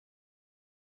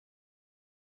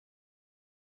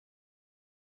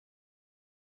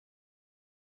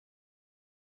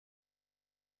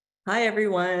Hi,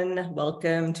 everyone.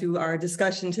 Welcome to our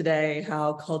discussion today,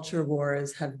 how culture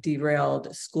wars have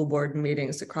derailed school board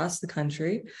meetings across the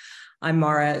country. I'm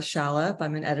Mara Shalop.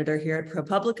 I'm an editor here at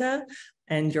ProPublica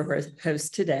and your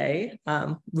host today.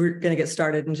 We're going to get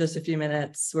started in just a few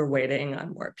minutes. We're waiting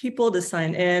on more people to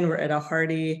sign in. We're at a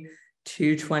hearty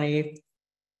 2:20,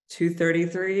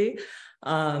 2:33.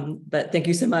 But thank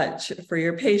you so much for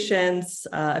your patience.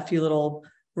 A few little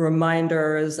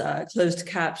reminders. Closed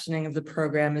captioning of the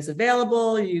program is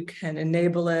available. You can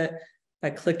enable it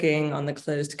by clicking on the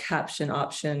closed caption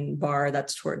option bar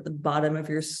that's toward the bottom of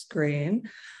your screen.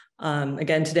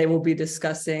 Again, today we'll be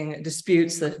discussing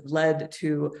disputes that have led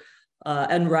to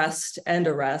unrest and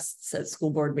arrests at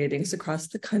school board meetings across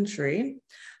the country.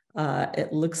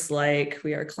 It looks like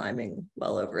we are climbing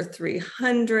well over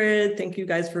 300. Thank you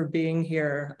guys for being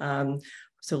here.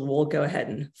 So we'll go ahead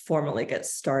and formally get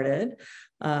started.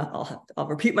 I'll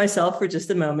repeat myself for just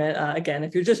a moment. Again,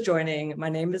 if you're just joining, my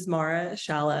name is Mara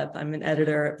Shalop. I'm an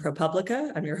editor at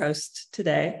ProPublica. I'm your host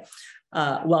today.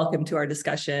 Welcome to our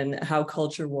discussion, how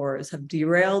culture wars have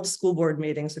derailed school board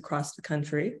meetings across the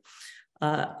country.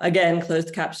 Again,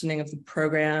 closed captioning of the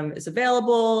program is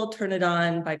available. Turn it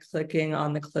on by clicking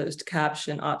on the closed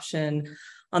caption option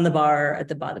on the bar at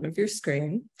the bottom of your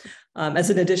screen. As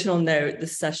an additional note,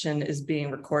 this session is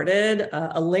being recorded.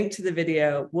 A link to the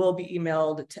video will be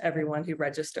emailed to everyone who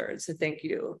registered, so thank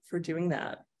you for doing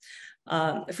that.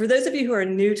 For those of you who are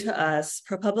new to us,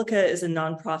 ProPublica is a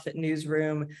nonprofit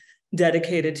newsroom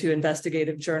dedicated to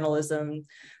investigative journalism,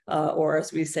 or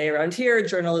as we say around here,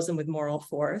 journalism with moral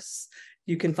force.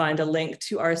 You can find a link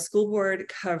to our school board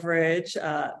coverage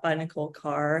by Nicole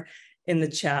Carr in the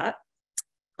chat.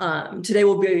 Today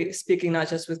we'll be speaking not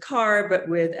just with Carr, but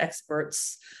with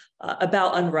experts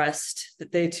about unrest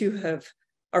that they too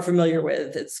are familiar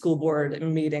with at school board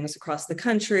meetings across the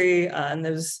country. And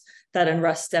that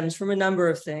unrest stems from a number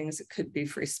of things. It could be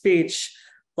free speech,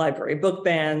 library book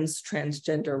bans,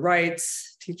 transgender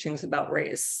rights, teachings about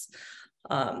race.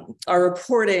 Our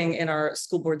reporting in our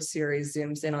school board series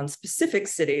zooms in on specific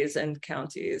cities and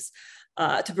counties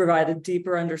to provide a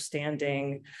deeper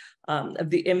understanding of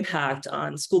the impact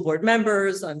on school board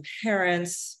members, on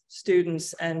parents,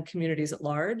 students, and communities at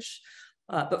large.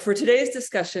 But for today's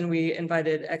discussion, we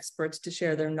invited experts to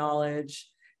share their knowledge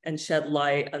and shed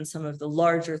light on some of the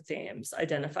larger themes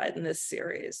identified in this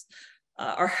series.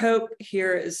 Our hope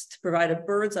here is to provide a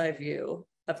bird's eye view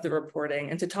of the reporting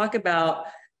and to talk about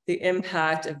the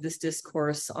impact of this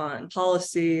discourse on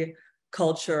policy,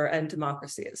 culture, and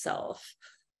democracy itself.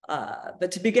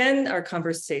 But to begin our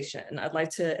conversation, I'd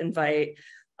like to invite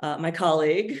my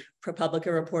colleague, ProPublica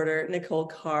reporter Nicole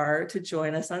Carr, to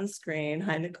join us on screen.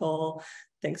 Hi, Nicole.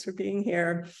 Thanks for being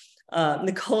here.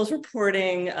 Nicole's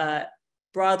reporting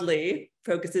broadly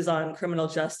focuses on criminal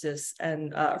justice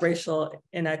and racial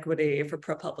inequity for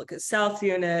ProPublica's South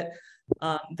Unit,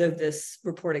 though this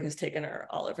reporting has taken her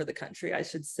all over the country, I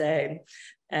should say.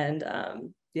 And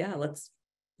yeah, let's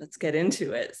get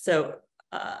into it. So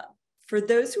for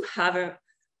those who haven't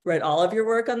read all of your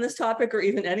work on this topic, or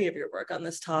even any of your work on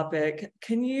this topic,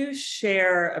 can you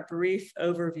share a brief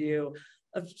overview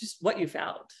of just what you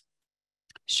found?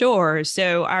 Sure.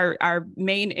 So our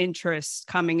main interest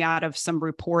coming out of some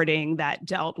reporting that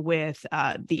dealt with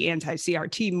the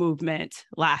anti-CRT movement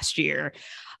last year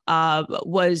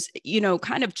was,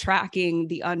 kind of tracking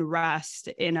the unrest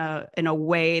in a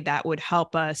way that would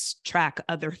help us track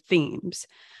other themes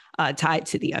tied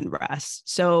to the unrest.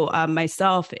 So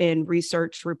myself and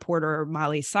research reporter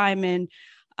Molly Simon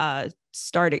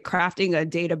started crafting a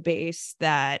database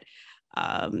that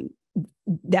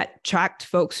tracked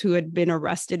folks who had been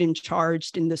arrested and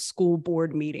charged in the school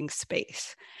board meeting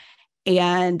space.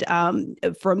 And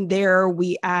from there,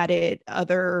 we added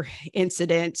other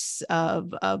incidents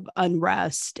of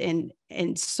unrest and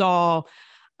saw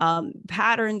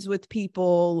patterns with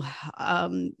people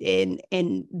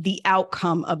in the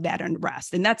outcome of that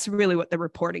unrest. And that's really what the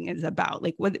reporting is about.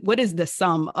 Like, what is the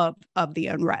sum of the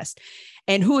unrest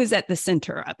and who is at the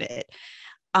center of it?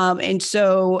 And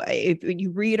so if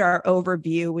you read our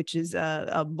overview, which is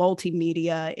a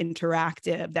multimedia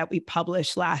interactive that we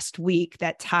published last week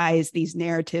that ties these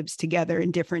narratives together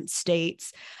in different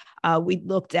states, we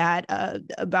looked at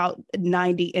about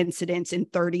 90 incidents in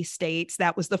 30 states.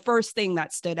 That was the first thing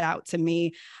that stood out to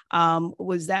me,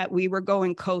 was that we were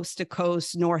going coast to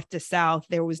coast, north to south.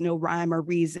 There was no rhyme or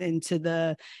reason to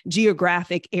the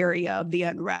geographic area of the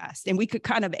unrest. And we could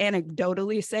kind of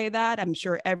anecdotally say that. I'm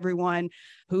sure everyone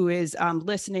who is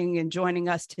listening and joining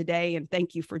us today, and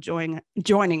thank you for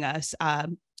joining us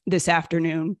this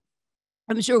afternoon,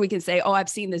 I'm sure we can say, oh, I've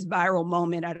seen this viral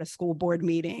moment at a school board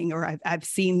meeting, or I've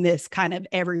seen this kind of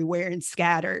everywhere and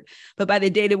scattered. But by the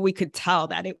data, we could tell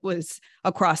that it was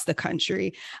across the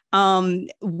country.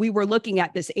 We were looking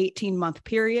at this 18-month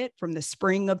period from the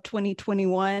spring of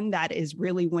 2021. That is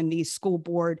really when these school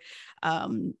board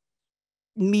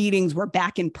meetings were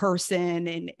back in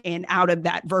person and out of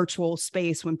that virtual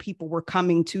space when people were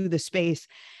coming to the space.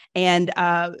 And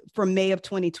from May of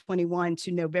 2021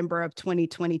 to November of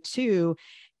 2022.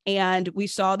 And we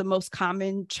saw the most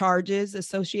common charges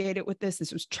associated with this.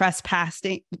 This was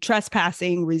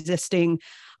trespassing, resisting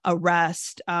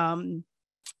arrest,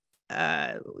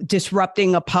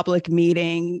 disrupting a public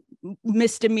meeting,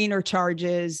 misdemeanor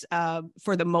charges.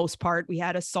 For the most part, we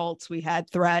had assaults, we had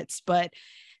threats, but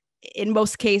in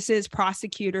most cases,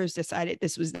 prosecutors decided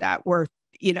this was not worth,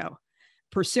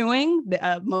 pursuing.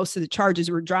 Most of the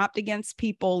charges were dropped against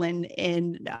people,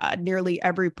 and nearly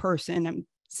every person, I'm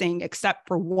saying except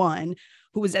for one,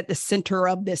 who was at the center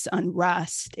of this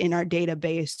unrest in our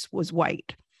database was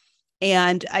white.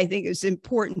 And I think it's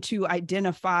important to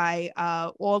identify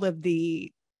all of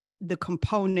the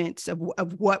components of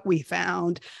what we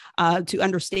found to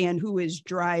understand who is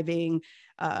driving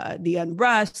the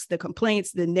unrest, the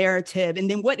complaints, the narrative,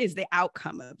 and then what is the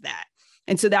outcome of that.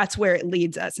 And so that's where it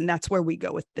leads us, and that's where we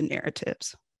go with the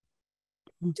narratives.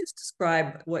 Just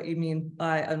describe what you mean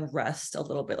by unrest a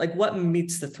little bit. Like, what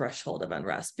meets the threshold of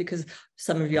unrest? Because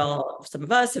some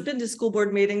of us have been to school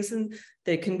board meetings, and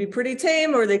they can be pretty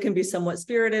tame, or they can be somewhat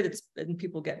spirited, and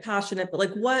people get passionate. But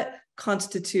like, what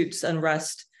constitutes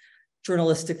unrest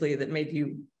journalistically that made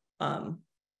you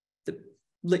that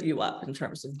lit you up in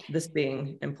terms of this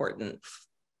being important?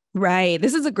 Right.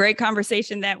 This is a great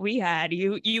conversation that we had.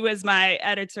 You as my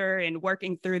editor, and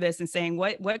working through this and saying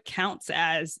what counts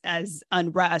as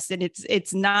unrest. And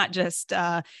it's not just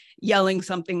yelling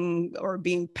something or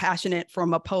being passionate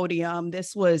from a podium.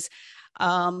 This was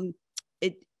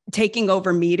taking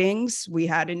over meetings. We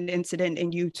had an incident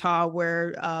in Utah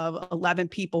where 11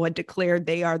 people had declared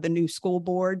they are the new school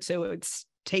board. So it's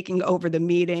taking over the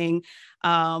meeting.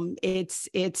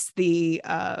 It's the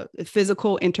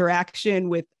physical interaction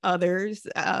with others,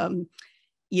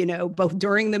 both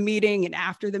during the meeting and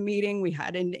after the meeting. We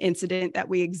had an incident that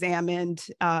we examined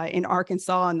in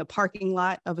Arkansas in the parking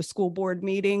lot of a school board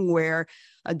meeting, where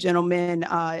a gentleman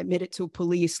admitted to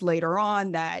police later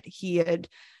on that he had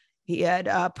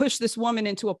pushed this woman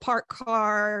into a parked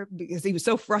car because he was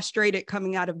so frustrated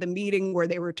coming out of the meeting where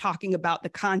they were talking about the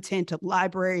content of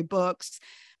library books.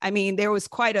 I mean, there was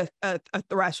quite a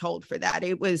threshold for that.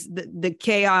 It was the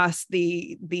chaos,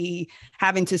 the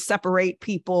having to separate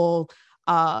people,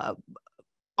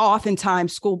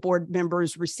 oftentimes school board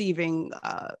members receiving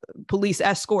police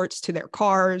escorts to their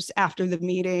cars after the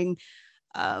meeting.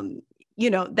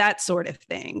 That sort of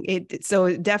thing. So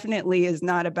it definitely is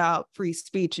not about free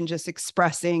speech and just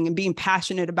expressing and being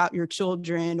passionate about your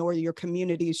children or your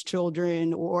community's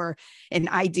children, or an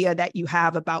idea that you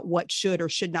have about what should or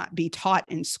should not be taught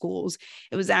in schools.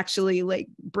 It was actually like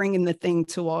bringing the thing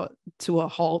to a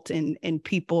halt, and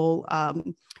people,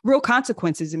 real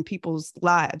consequences in people's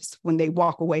lives when they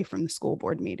walk away from the school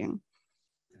board meeting.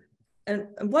 And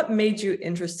what made you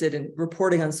interested in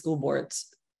reporting on school boards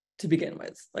to begin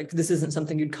with? Like, this isn't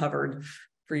something you'd covered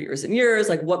for years and years.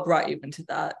 Like, what brought you into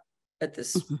that at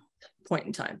this point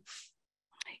in time?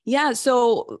 Yeah,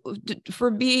 so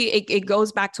for me, it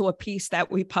goes back to a piece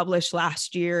that we published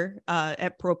last year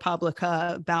at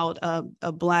ProPublica about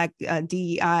a Black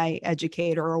DEI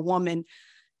educator, a woman,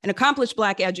 an accomplished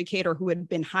Black educator who had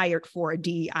been hired for a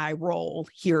DEI role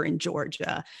here in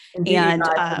Georgia. And DEI,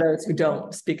 for those who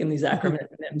don't speak in these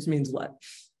acronyms, means what?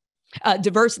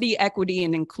 Diversity, equity,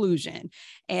 and inclusion.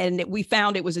 And we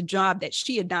found it was a job that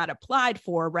she had not applied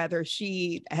for. Rather,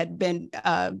 she had been,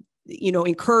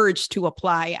 encouraged to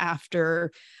apply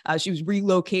after she was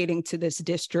relocating to this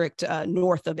district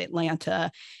north of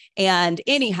Atlanta. And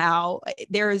anyhow,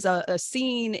 there is a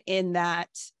scene in that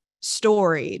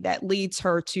story that leads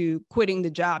her to quitting the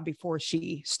job before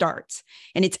she starts.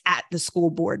 And it's at the school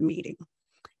board meeting.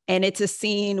 And it's a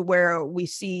scene where we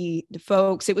see the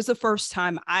folks. It was the first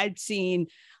time I'd seen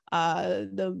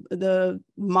the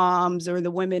moms or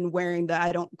the women wearing the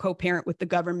 "I don't co-parent with the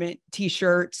government"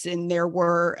 T-shirts. And there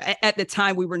were, at the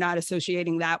time, we were not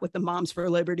associating that with the Moms for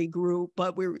Liberty group,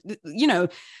 but we were,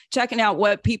 checking out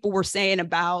what people were saying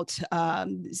about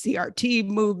the CRT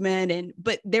movement.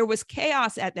 But there was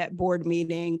chaos at that board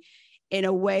meeting in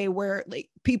a way where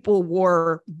people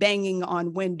were banging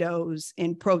on windows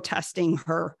and protesting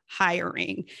her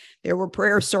hiring. There were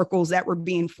prayer circles that were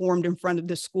being formed in front of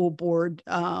the school board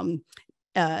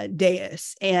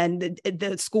dais, and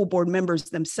the school board members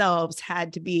themselves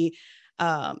had to be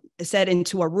set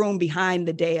into a room behind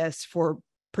the dais for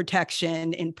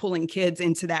protection, and pulling kids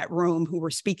into that room who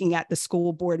were speaking at the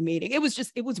school board meeting. It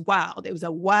was wild. It was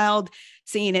a wild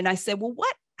scene. And I said, well,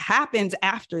 what happens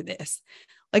after this?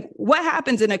 Like, what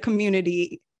happens in a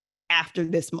community after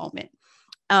this moment?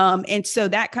 And so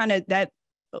that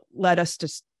led us to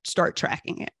start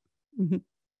tracking it. Mm-hmm.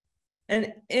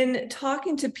 And in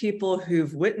talking to people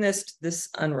who've witnessed this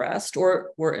unrest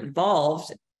or were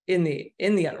involved in the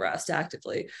unrest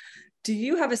actively, do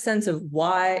you have a sense of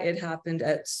why it happened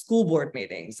at school board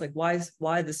meetings? Like,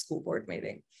 why the school board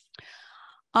meeting?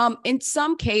 In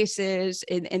some cases,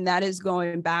 and that is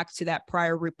going back to that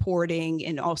prior reporting,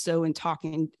 and also in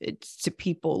talking to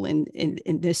people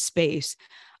in this space,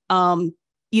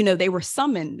 they were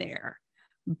summoned there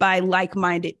by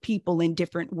like-minded people in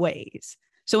different ways.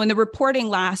 So in the reporting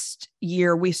last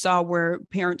year, we saw where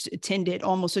parents attended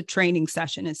almost a training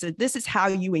session and said, this is how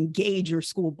you engage your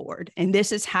school board. And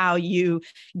this is how you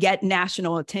get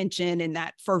national attention. And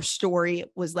that first story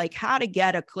was like how to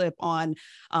get a clip on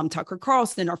Tucker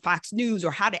Carlson or Fox News,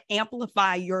 or how to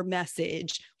amplify your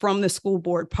message from the school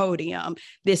board podium.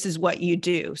 This is what you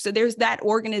do. So there's that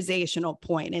organizational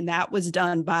point, and that was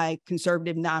done by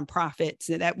conservative nonprofits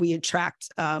that we had tracked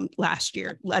last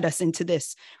year, led us into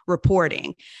this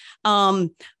reporting.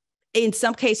 In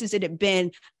some cases, it had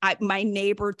been, my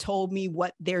neighbor told me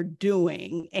what they're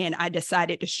doing and I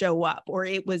decided to show up, or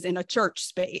it was in a church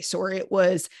space, or it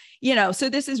was, so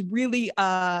this is really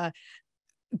a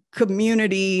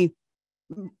community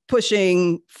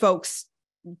pushing folks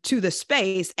to the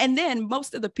space. And then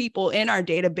most of the people in our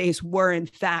database were in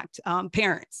fact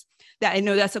parents. That I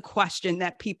know that's a question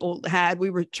that people had.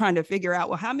 We were trying to figure out,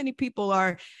 well, how many people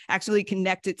are actually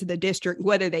connected to the district,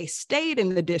 whether they stayed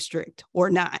in the district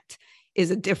or not is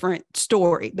a different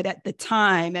story. But at the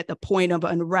time, at the point of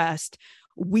unrest,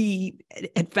 we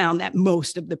had found that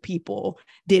most of the people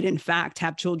did in fact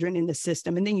have children in the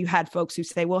system. And then you had folks who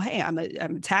say, well, hey, I'm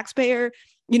a taxpayer,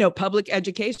 public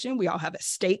education. We all have a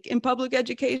stake in public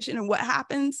education and what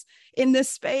happens in this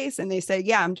space. And they say,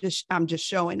 yeah, I'm just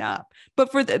showing up.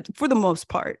 But for the most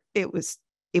part, it was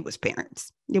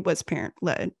parents. It was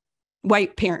parent-led,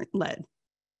 white parent-led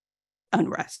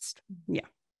unrest. Yeah.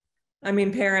 I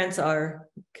mean, parents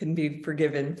can be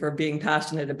forgiven for being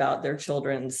passionate about their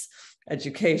children's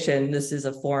education. This is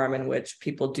a forum in which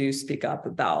people do speak up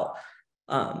about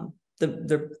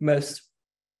the most,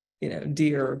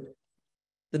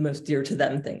 the most dear to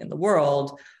them thing in the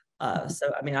world.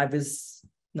 So, I mean, I was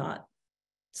not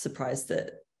surprised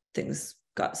that things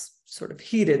got sort of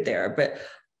heated there, but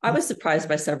I was surprised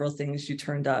by several things you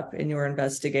turned up in your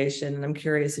investigation. And I'm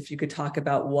curious if you could talk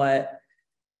about what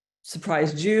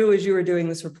surprised you as you were doing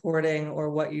this reporting, or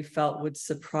what you felt would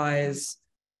surprise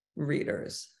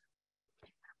readers.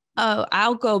 Oh,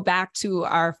 I'll go back to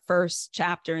our first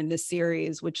chapter in this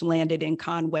series, which landed in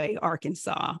Conway,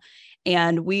 Arkansas.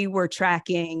 And we were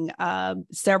tracking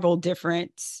several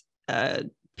different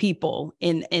people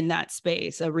in that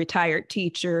space, a retired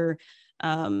teacher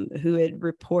who had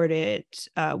reported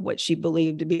what she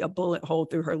believed to be a bullet hole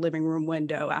through her living room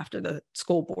window after the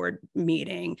school board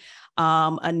meeting.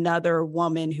 Another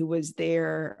woman who was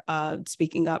there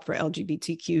speaking up for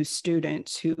LGBTQ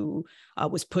students who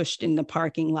was pushed in the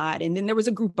parking lot. And then there was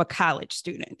a group of college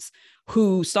students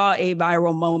who saw a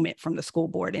viral moment from the school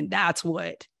board, and that's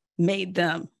what made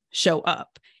them show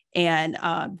up. And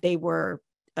they were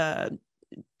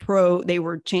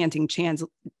chanting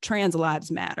trans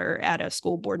lives matter at a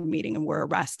school board meeting and were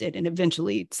arrested and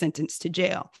eventually sentenced to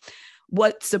jail.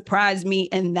 What surprised me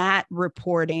in that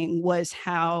reporting was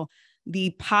how the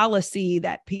policy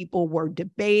that people were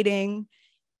debating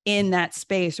in that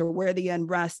space, or where the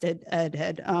unrest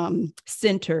had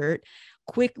centered,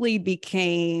 quickly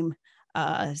became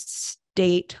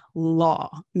state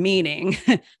law, meaning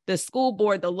the school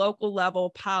board, the local level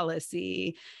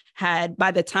policy had,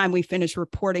 by the time we finished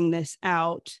reporting this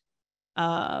out,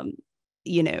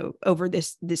 over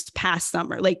this past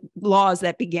summer, like laws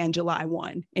that began July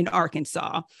 1 in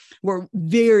Arkansas were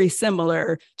very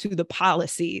similar to the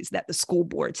policies that the school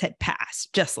boards had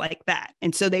passed, just like that.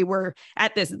 And so they were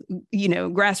at this,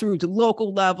 grassroots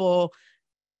local level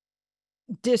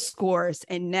discourse.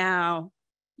 And now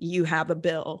you have a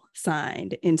bill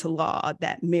signed into law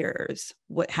that mirrors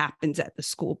what happens at the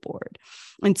school board.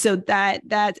 And so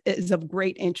that is of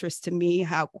great interest to me,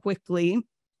 how quickly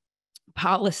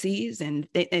policies and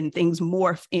things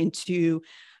morph into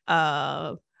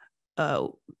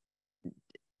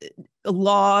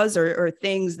laws or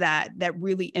things that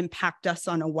really impact us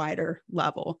on a wider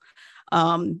level.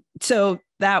 So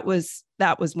that was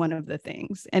one of the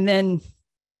things. And then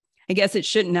I guess it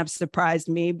shouldn't have surprised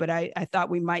me, but I thought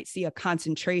we might see a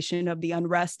concentration of the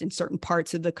unrest in certain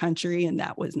parts of the country, and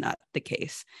that was not the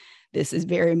case. This is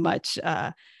very much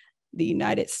the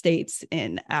United States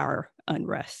in our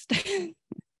unrest,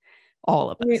 all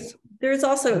of us. There's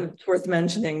also worth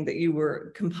mentioning that you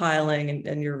were compiling,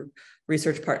 and your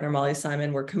research partner, Molly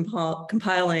Simon, were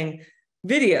compiling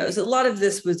videos. A lot of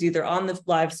this was either on the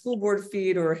live school board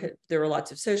feed, or there were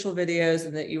lots of social videos,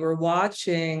 and that you were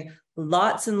watching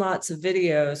lots and lots of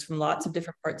videos from lots of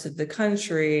different parts of the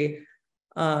country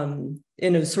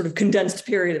in a sort of condensed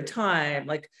period of time.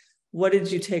 Like, what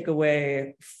did you take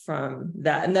away from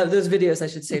that? And those videos, I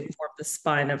should say, form the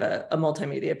spine of a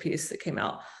multimedia piece that came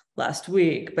out last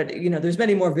week. But, you know, there's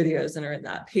many more videos than are in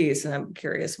that piece. And I'm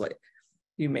curious what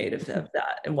you made of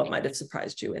that and what might have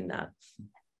surprised you in that.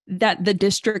 That the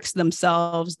districts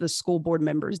themselves, the school board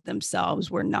members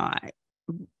themselves, were not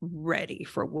ready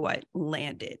for what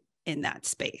landed in that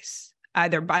space,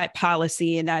 either by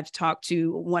policy. And I've talked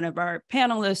to one of our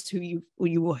panelists who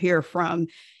you will hear from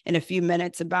in a few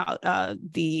minutes about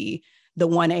the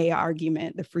 1A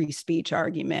argument, the free speech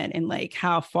argument, and like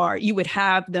how far you would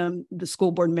have the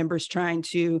school board members trying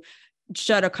to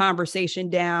shut a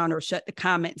conversation down or shut the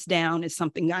comments down is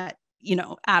something that, you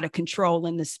know, out of control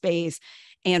in the space.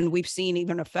 And we've seen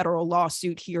even a federal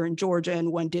lawsuit here in Georgia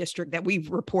in one district that we've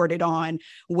reported on,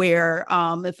 where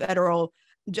the federal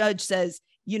judge says,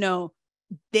 you know,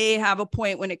 they have a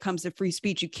point when it comes to free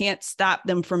speech. You can't stop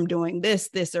them from doing this,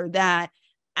 or that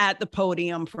at the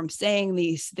podium, from saying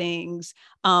these things.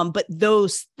 But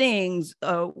those things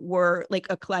were like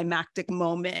a climactic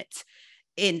moment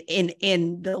in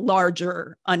the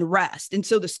larger unrest. And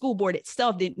so the school board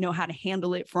itself didn't know how to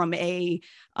handle it from a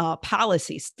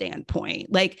policy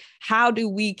standpoint. Like, how do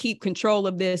we keep control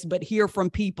of this, but hear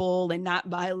from people and not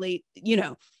violate, you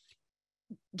know,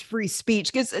 free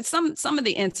speech? Because some of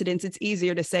the incidents, it's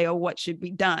easier to say, oh, what should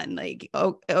be done? Like,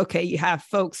 oh, okay, you have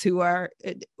folks who are,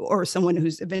 or someone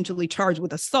who's eventually charged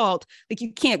with assault. Like,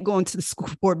 you can't go into the school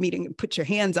board meeting and put your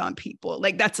hands on people.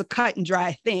 Like, that's a cut and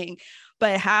dry thing.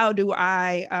 But how do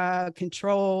I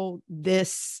control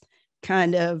this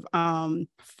kind of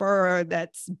fur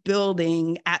that's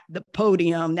building at the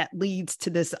podium that leads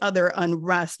to this other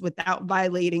unrest without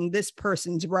violating this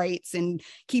person's rights, and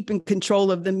keeping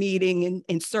control of the meeting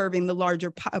and serving the larger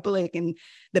public and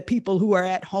the people who are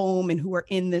at home and who are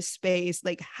in this space?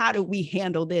 Like, how do we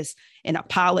handle this in a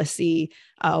policy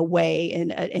way?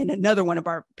 And another one of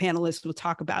our panelists will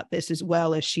talk about this as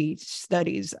well, as she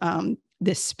studies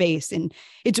this space. And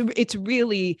it's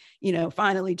really, you know,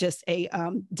 finally just a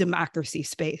democracy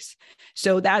space.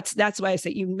 So that's why I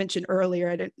said, you mentioned earlier,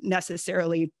 I didn't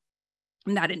necessarily,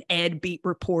 I'm not an ed beat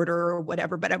reporter or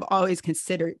whatever, but I've always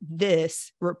considered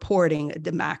this reporting a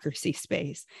democracy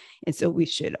space. And so we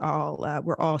should all,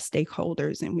 we're all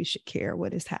stakeholders, and we should care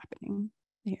what is happening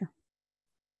here.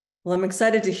 Well, I'm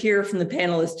excited to hear from the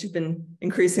panelists who've been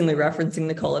increasingly referencing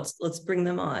Nicole. Let's bring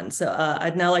them on. So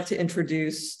I'd now like to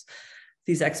introduce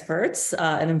these experts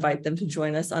and invite them to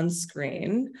join us on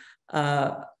screen.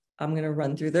 I'm going to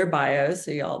run through their bios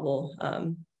so y'all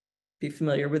will be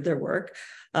familiar with their work.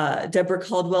 Deborah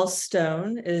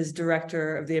Caldwell-Stone is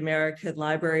director of the American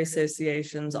Library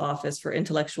Association's Office for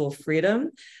Intellectual Freedom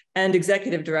and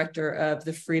executive director of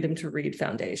the Freedom to Read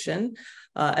Foundation.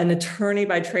 An attorney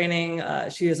by training,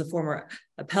 she is a former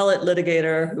appellate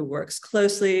litigator who works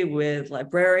closely with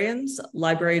librarians,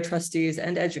 library trustees,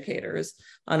 and educators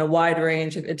on a wide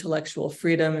range of intellectual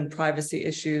freedom and privacy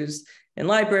issues in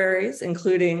libraries,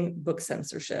 including book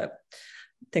censorship.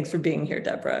 Thanks for being here,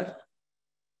 Deborah.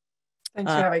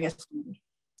 Thanks for having us.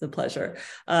 It's a pleasure.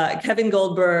 Kevin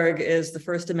Goldberg is the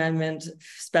First Amendment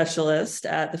specialist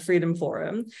at the Freedom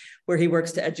Forum, where he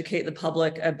works to educate the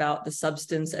public about the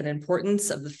substance and importance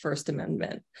of the First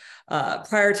Amendment.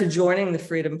 Prior to joining the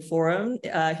Freedom Forum,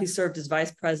 he served as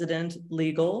vice president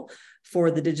legal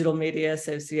for the Digital Media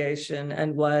Association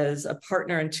and was a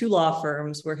partner in 2 law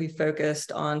firms where he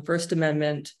focused on First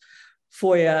Amendment,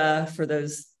 FOIA, for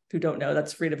those who don't know,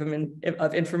 that's Freedom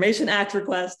of Information Act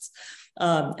requests,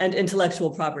 and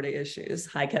intellectual property issues.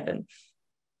 Hi, Kevin.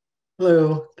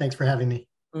 Hello, thanks for having me.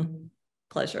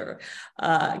 Pleasure.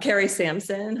 Carrie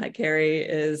Sampson. Hi, Carrie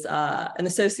is an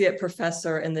associate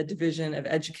professor in the Division of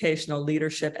Educational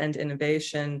Leadership and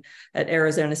Innovation at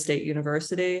Arizona State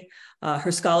University.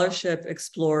 Her scholarship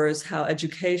explores how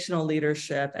educational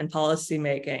leadership and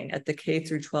policymaking at the K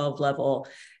through 12 level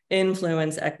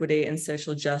influence, equity, and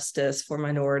social justice for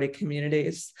minority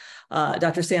communities.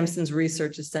 Dr. Sampson's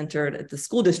research is centered at the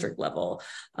school district level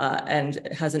and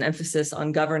has an emphasis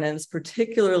on governance,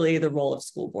 particularly the role of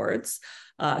school boards,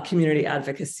 community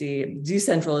advocacy,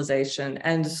 decentralization,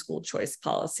 and school choice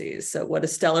policies. So what a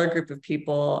stellar group of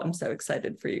people. I'm so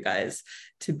excited for you guys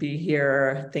to be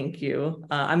here. Thank you.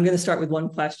 I'm going to start with one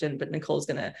question, but Nicole's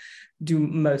going to do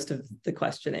most of the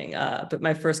questioning. But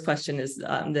my first question is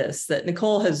that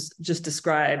Nicole has just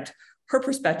described her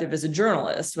perspective as a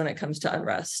journalist when it comes to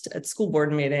unrest at school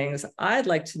board meetings. I'd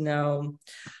like to know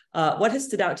what has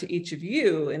stood out to each of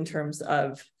you in terms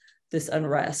of this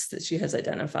unrest that she has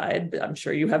identified, but I'm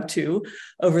sure you have too,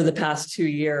 over the past 2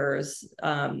 years.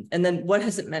 And then what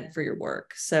has it meant for your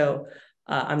work? So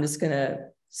I'm just gonna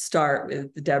start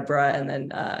with Deborah and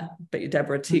then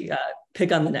Deborah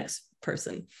pick on the next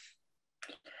person.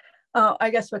 I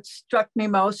guess what struck me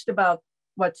most about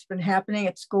what's been happening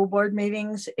at school board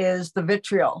meetings is the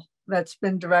vitriol that's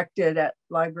been directed at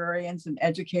librarians and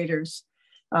educators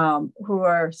who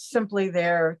are simply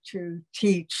there to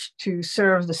teach, to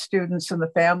serve the students and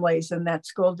the families in that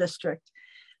school district.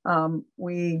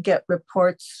 We get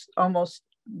reports almost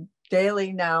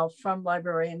daily now from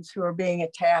librarians who are being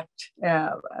attacked,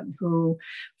 who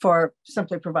for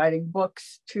simply providing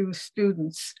books to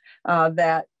students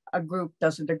that a group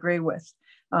doesn't agree with.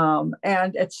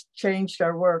 And it's changed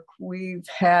our work. We've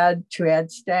had to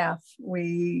add staff.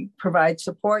 We provide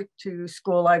support to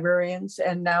school librarians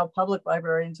and now public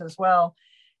librarians as well.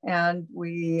 And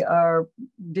we are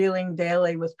dealing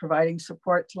daily with providing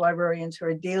support to librarians who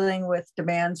are dealing with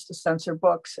demands to censor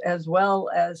books, as well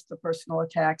as the personal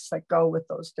attacks that go with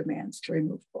those demands to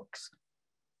remove books.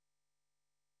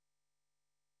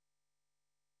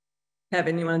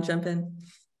 Kevin, you want to jump in?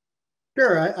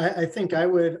 Sure, I think I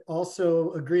would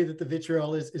also agree that the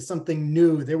vitriol is something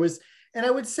new. There was, and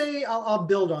I would say I'll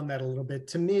build on that a little bit.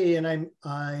 To me, and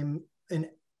I'm an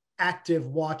active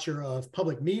watcher of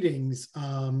public meetings,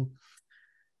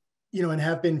 you know, and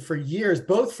have been for years,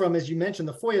 both from, as you mentioned,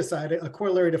 the FOIA side. A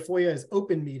corollary to FOIA is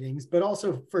open meetings, but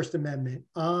also First Amendment.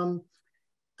 I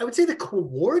would say the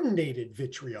coordinated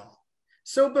vitriol.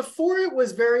 So before it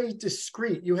was very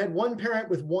discreet. You had one parent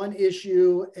with one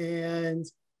issue, and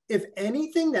if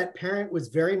anything, that parent was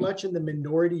very much in the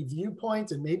minority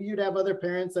viewpoint, and maybe you'd have other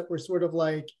parents that were sort of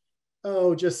like,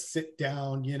 oh, just sit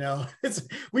down, you know.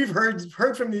 We've heard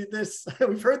from this,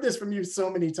 we've heard this from you so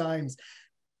many times.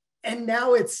 And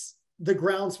now it's the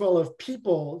groundswell of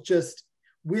people just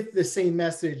with the same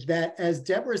message that, as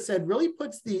Deborah said, really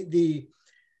puts the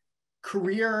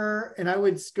career, and I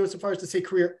would go so far as to say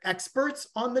career experts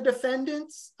on the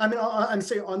defendants. I mean, I'm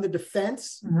saying on the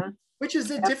defense. Mm-hmm. Which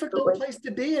is a difficult place to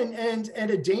be and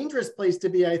a dangerous place to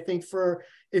be, I think, for,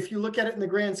 if you look at it in the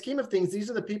grand scheme of things, these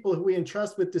are the people who we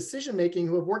entrust with decision-making,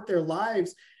 who have worked their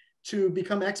lives to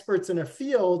become experts in a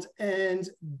field. And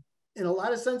in a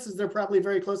lot of senses, they're probably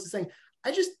very close to saying,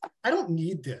 I don't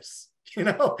need this. You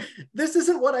know, this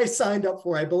isn't what I signed up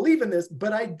for. I believe in this,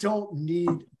 but I don't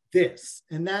need this.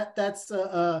 And that's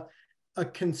a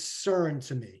concern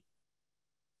to me.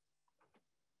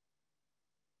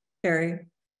 Carrie?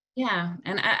 Yeah,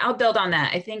 and I'll build on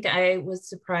that. I think I was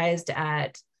surprised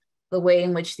at the way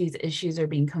in which these issues are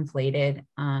being conflated.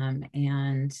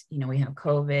 And, you know, we have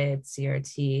COVID,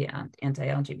 CRT,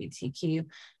 anti-LGBTQ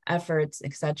efforts,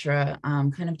 et cetera,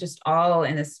 kind of just all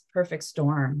in this perfect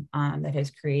storm that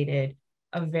has created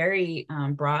a very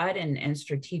broad and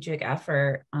strategic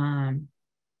effort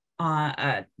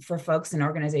for folks and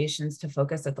organizations to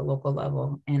focus at the local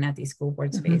level and at these school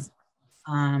board space.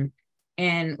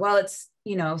 And while it's,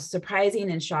 you know, surprising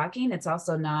and shocking, it's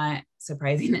also not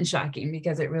surprising and shocking,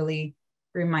 because it really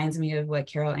reminds me of what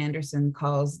Carol Anderson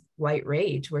calls white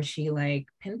rage, where she like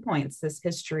pinpoints this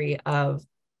history of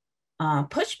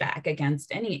pushback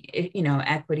against any, you know,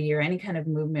 equity or any kind of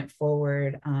movement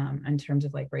forward in terms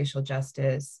of like racial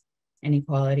justice,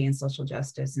 inequality, and social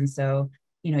justice. And so,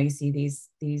 you know, you see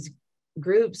these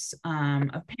groups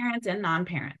of parents and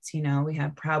non-parents. You know, we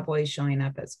have Proud Boys showing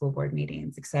up at school board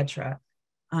meetings, et cetera.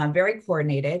 Very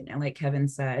coordinated, and like Kevin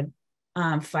said,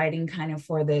 fighting kind of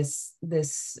for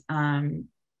this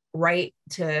right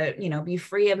to, you know, be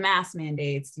free of mask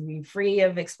mandates, to be free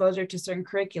of exposure to certain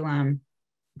curriculum,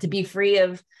 to be free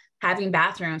of having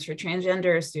bathrooms for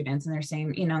transgender students, and they're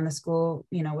saying, you know, in the school,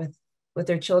 you know, with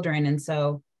their children. And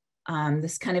so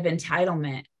this kind of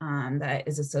entitlement that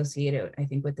is associated, I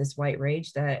think, with this white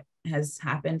rage that has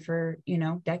happened for, you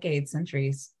know, decades,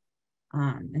 centuries.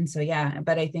 And so, yeah,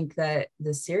 but I think that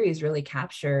the series really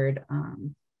captured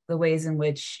the ways in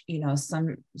which, you know,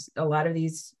 a lot of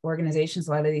these organizations,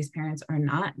 a lot of these parents are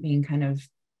not being kind of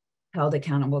held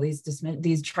accountable.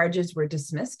 These charges were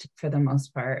dismissed for the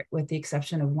most part, with the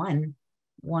exception of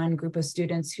one group of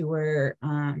students who were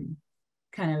kind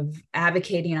of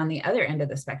advocating on the other end of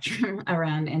the spectrum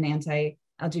around an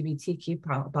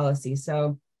anti-LGBTQ policy.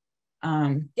 So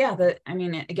yeah, I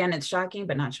mean, again, it's shocking,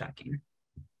 but not shocking.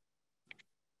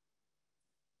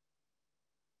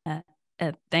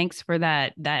 Thanks for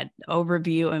that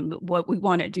overview. And what we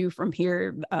want to do from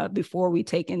here, before we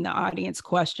take in the audience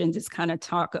questions, is kind of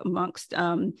talk amongst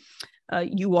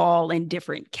you all in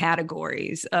different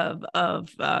categories of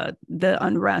the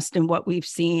unrest and what we've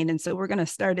seen. And so we're going to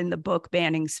start in the book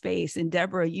banning space. And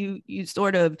Deborah, you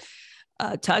sort of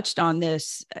touched on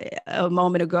this a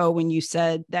moment ago when you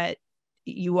said that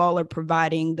you all are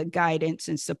providing the guidance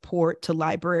and support to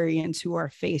librarians who are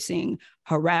facing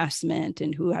harassment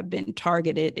and who have been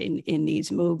targeted in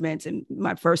these movements. And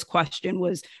my first question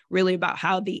was really about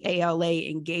how the ALA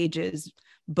engages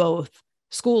both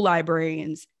school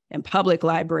librarians and public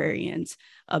librarians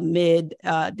amid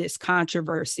this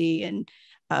controversy. And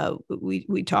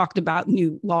we talked about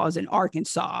new laws in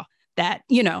Arkansas that,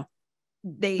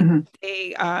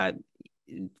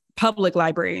 public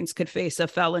librarians could face a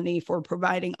felony for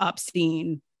providing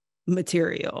obscene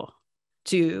material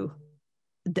to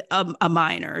a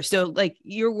minor. So like,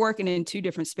 you're working in two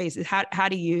different spaces. How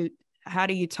do you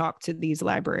talk to these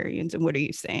librarians, and what are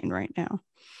you saying right now?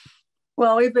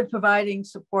 Well, we've been providing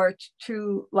support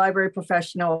to library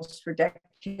professionals for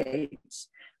decades.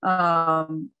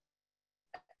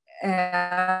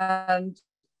 And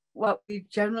what we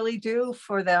generally do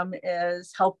for them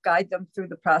is help guide them through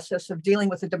the process of dealing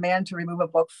with the demand to remove a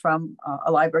book from a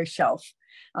library shelf,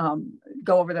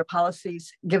 go over their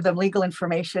policies, give them legal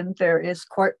information. There is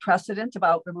court precedent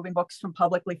about removing books from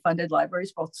publicly funded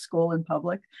libraries, both school and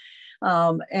public,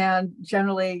 and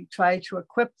generally try to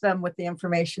equip them with the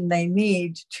information they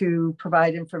need to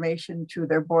provide information to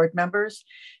their board members,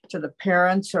 to the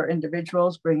parents or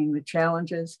individuals bringing the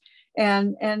challenges,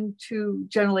 and to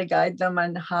generally guide them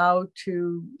on how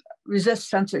to resist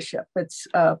censorship. It's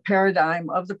a paradigm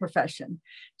of the profession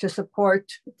to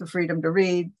support the freedom to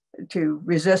read, to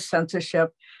resist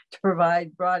censorship, to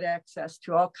provide broad access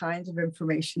to all kinds of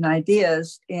information,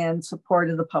 ideas in support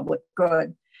of the public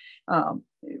good.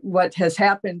 What has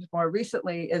happened more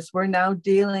recently is we're now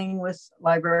dealing with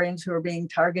librarians who are being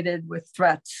targeted with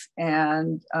threats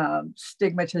and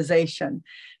stigmatization,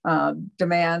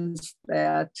 demands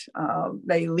that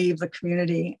they leave the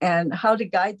community, and how to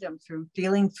guide them through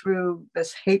dealing through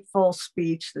this hateful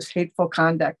speech, this hateful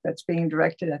conduct that's being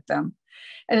directed at them.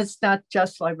 And it's not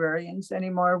just librarians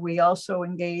anymore. We also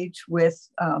engage with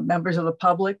members of the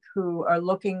public who are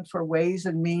looking for ways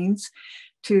and means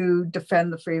to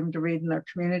defend the freedom to read in their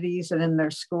communities and in their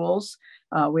schools.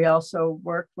 We also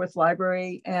work with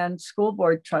library and school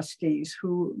board trustees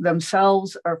who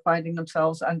themselves are finding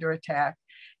themselves under attack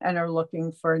and are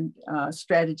looking for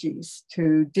strategies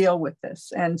to deal with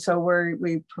this. And so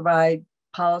we provide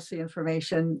policy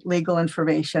information, legal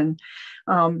information,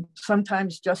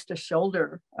 sometimes just a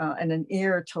shoulder and an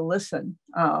ear to listen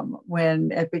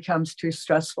when it becomes too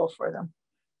stressful for them.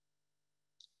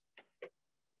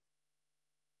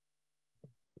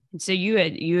 So you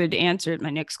had answered my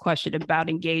next question about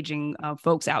engaging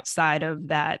folks outside of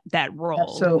that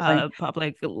role,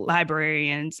 public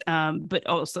librarians, but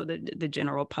also the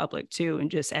general public too, and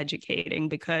just educating,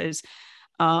 because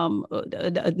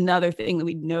another thing that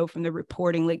we know from the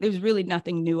reporting, like there's really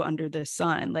nothing new under the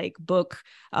sun. Like book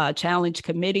challenge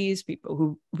committees, people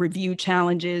who review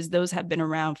challenges, those have been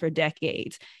around for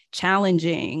decades.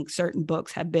 Challenging certain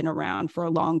books have been around for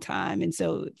a long time. And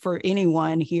so for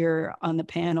anyone here on the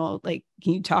panel, like,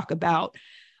 can you talk about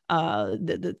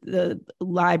the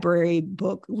library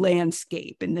book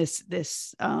landscape and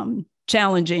this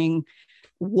challenging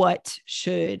what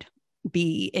should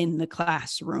be in the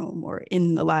classroom or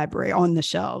in the library on the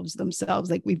shelves themselves?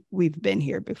 Like we've been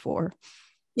here before.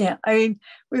 Yeah, I mean,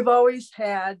 we've always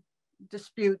had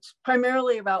disputes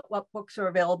primarily about what books are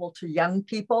available to young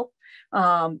people,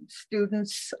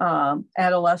 students,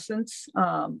 adolescents,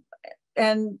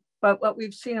 but what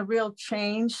we've seen a real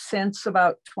change since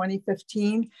about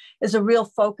 2015 is a real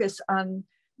focus on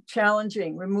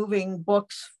challenging, removing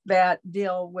books that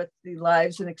deal with the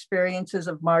lives and experiences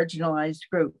of marginalized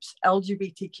groups,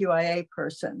 LGBTQIA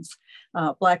persons,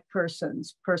 Black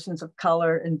persons, persons of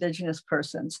color, Indigenous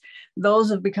persons. Those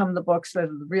have become the books that are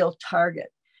the real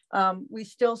target. We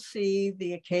still see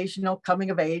the occasional coming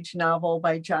of age novel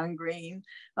by John Green,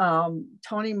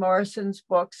 Toni Morrison's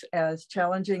books, as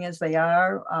challenging as they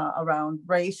are around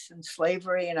race and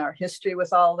slavery and our history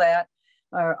with all that,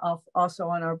 are also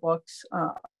on our books,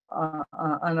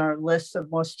 on our list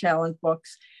of most challenged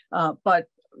books. But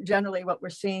generally what we're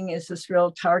seeing is this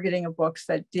real targeting of books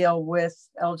that deal with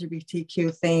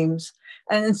LGBTQ themes.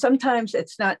 And sometimes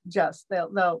it's not just,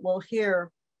 we'll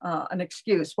hear an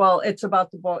excuse. Well, it's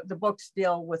about the books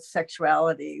deal with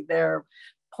sexuality, they're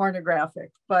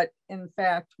pornographic. But in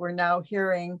fact, we're now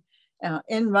hearing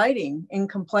in writing, in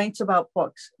complaints about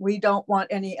books, we don't want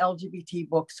any LGBT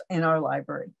books in our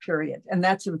library, period. And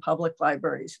that's in public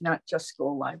libraries, not just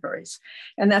school libraries.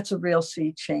 And that's a real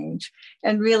sea change.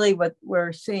 And really what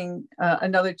we're seeing,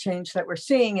 another change that we're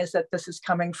seeing is that this is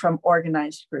coming from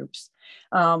organized groups.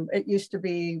 It used to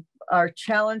be our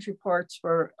challenge reports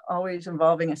were always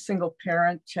involving a single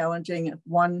parent challenging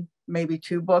one, maybe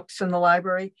two books in the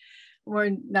library.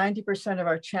 Where 90% of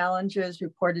our challenges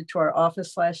reported to our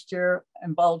office last year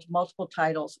involved multiple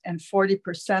titles, and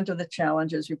 40% of the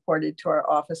challenges reported to our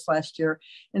office last year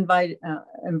involved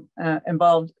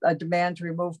a demand to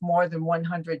remove more than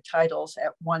 100 titles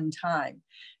at one time.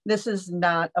 This is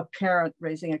not a parent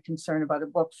raising a concern about a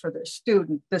book for their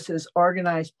student. This is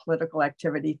organized political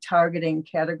activity targeting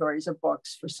categories of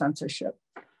books for censorship.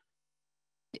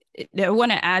 I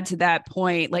want to add to that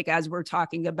point, like as we're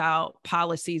talking about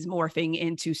policies morphing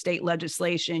into state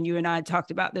legislation, you and I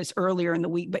talked about this earlier in the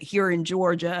week, but here in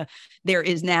Georgia, there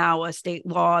is now a state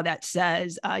law that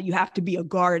says you have to be a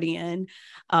guardian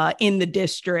in the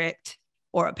district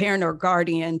or a parent or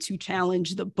guardian to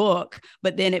challenge the book,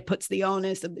 but then it puts the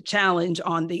onus of the challenge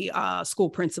on the school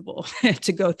principal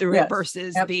to go through it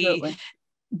versus absolutely.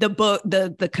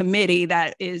 the committee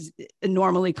that is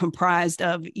normally comprised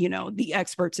of, you know, the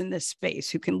experts in this space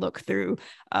who can look through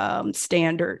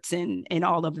standards and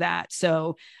all of that.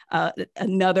 So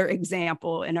another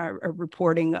example in our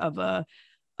reporting of a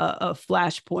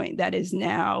flashpoint that is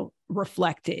now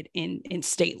reflected in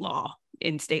state law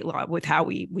with how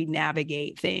we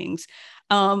navigate things.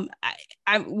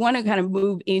 I want to kind of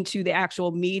move into the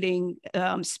actual meeting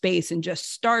space and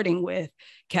just starting with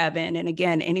Kevin. And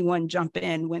again, anyone jump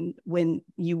in when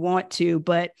you want to,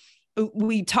 but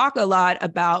we talk a lot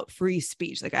about free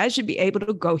speech. Like I should be able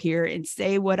to go here and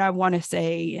say what I want to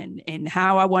say and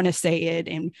how I want to say it.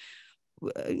 And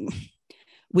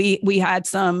we had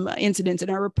some incidents in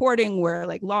our reporting where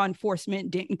like law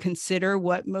enforcement didn't consider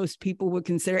what most people would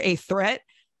consider a threat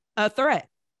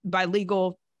by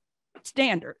legal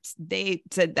standards. They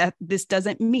said that this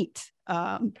doesn't meet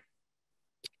that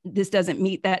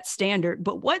standard.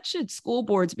 But what should school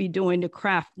boards be doing to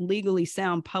craft legally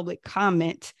sound public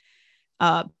comment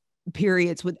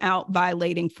periods without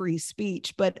violating free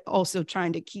speech, but also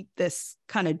trying to keep this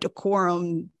kind of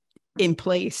decorum in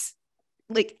place?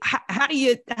 Like, how do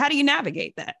you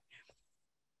navigate that?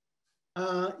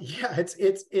 Yeah,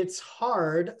 it's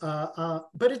hard,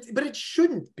 but it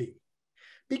shouldn't be,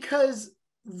 because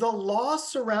the law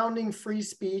surrounding free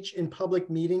speech in public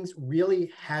meetings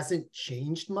really hasn't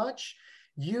changed much.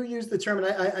 You use the term, and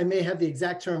I may have the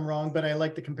exact term wrong, but I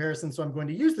like the comparison, so I'm going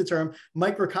to use the term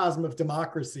microcosm of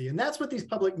democracy. And that's what these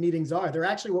public meetings are. They're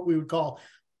actually what we would call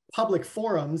public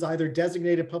forums, either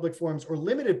designated public forums or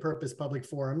limited purpose public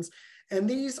forums. And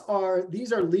these are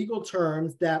legal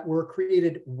terms that were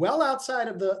created well outside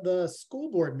of the school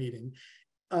board meeting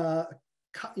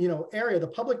area,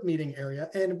 the public meeting area,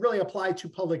 and really apply to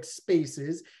public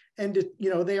spaces. And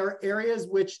they are areas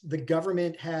which the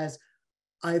government has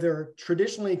either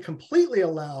traditionally completely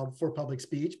allowed for public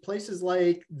speech, places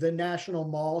like the National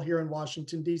Mall here in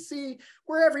Washington, D.C.,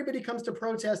 where everybody comes to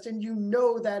protest, and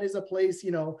that is a place,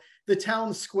 the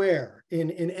town square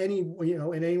in any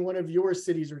one of your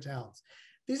cities or towns.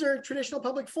 These are traditional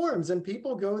public forums, and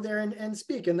people go there and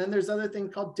speak. And then there's other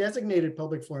things called designated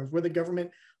public forums, where the government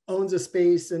owns a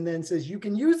space and then says, you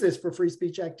can use this for free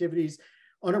speech activities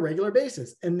on a regular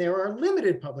basis. And there are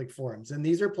limited public forums. And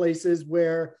these are places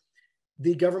where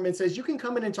the government says, you can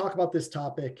come in and talk about this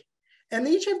topic. And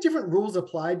they each have different rules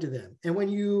applied to them. And when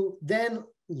you then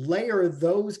layer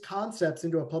those concepts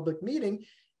into a public meeting,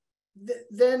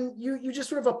 then you just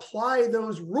sort of apply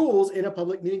those rules in a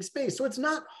public meeting space. So it's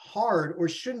not hard, or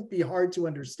shouldn't be hard, to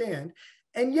understand.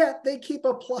 And yet they keep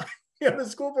applying. The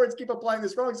school boards keep applying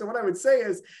this wrong. So what I would say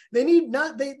is they may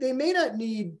not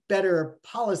need better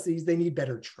policies, they need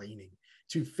better training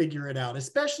to figure it out,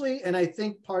 especially, and I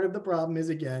think part of the problem is,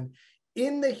 again,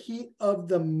 in the heat of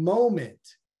the moment,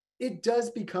 it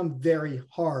does become very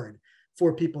hard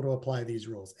for people to apply these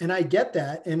rules. And I get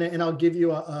that. And I'll give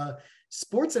you a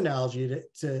sports analogy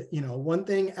to one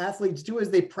thing athletes do is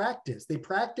they practice and they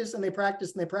practice and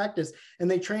they practice,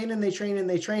 and they train and they train and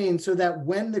they train so that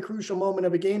when the crucial moment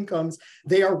of a game comes,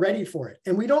 they are ready for it.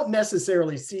 And we don't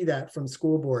necessarily see that from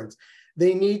school boards.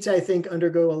 they need to, I think,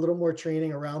 undergo a little more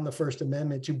training around the First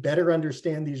Amendment to better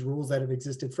understand these rules that have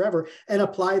existed forever and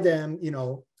apply them,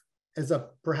 as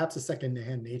perhaps a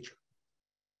second-hand nature.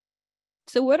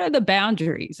 So what are the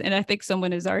boundaries? And I think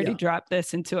someone has already Yeah. dropped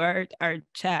this into our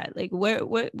chat. Like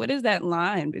what is that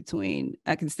line between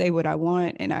I can say what I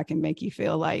want and I can make you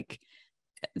feel like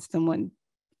someone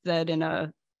said in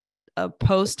a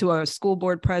post to a school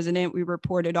board president we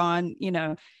reported on,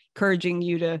 encouraging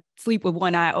you to sleep with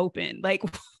one eye open. Like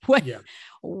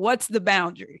what's the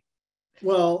boundary?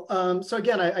 Well, so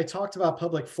again, I talked about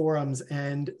public forums,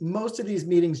 and most of these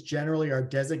meetings generally are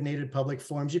designated public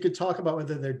forums. You could talk about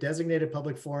whether they're designated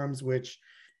public forums, which,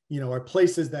 are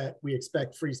places that we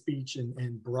expect free speech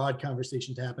and broad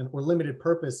conversation to happen, or limited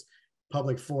purpose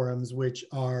public forums, which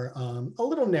are a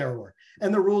little narrower.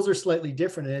 And the rules are slightly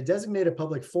different. In a designated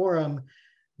public forum,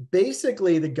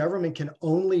 basically the government can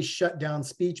only shut down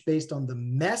speech based on the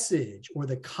message or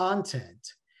the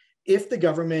content if the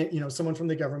government, someone from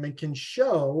the government can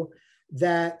show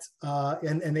that,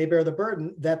 and they bear the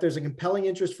burden, that there's a compelling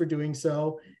interest for doing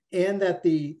so, and that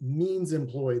the means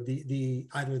employed, the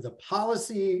either the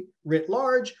policy writ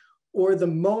large or the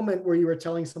moment where you are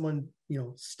telling someone,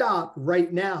 stop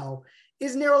right now,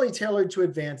 is narrowly tailored to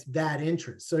advance that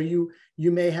interest. So you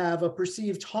may have a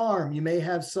perceived harm, you may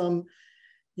have some,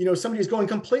 somebody's going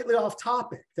completely off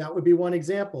topic. That would be one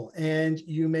example. And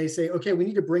you may say, okay, we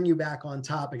need to bring you back on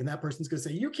topic. And that person's going to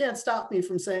say, you can't stop me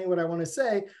from saying what I want to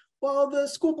say. Well, the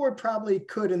school board probably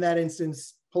could, in that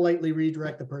instance, politely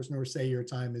redirect the person or say your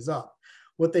time is up.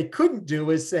 What they couldn't do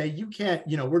is say, you can't,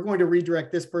 we're going to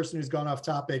redirect this person who's gone off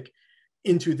topic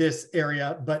into this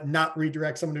area, but not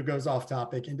redirect someone who goes off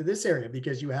topic into this area,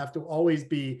 because you have to always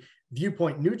be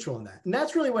viewpoint neutral in that. And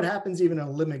that's really what happens even in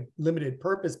a limited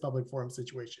purpose public forum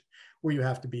situation, where you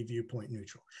have to be viewpoint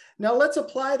neutral. Now let's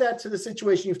apply that to the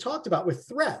situation you've talked about with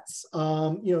threats,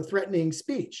 threatening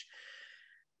speech.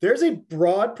 There's a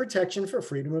broad protection for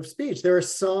freedom of speech. There are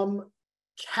some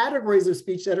categories of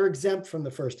speech that are exempt from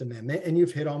the First Amendment, and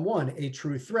you've hit on one, a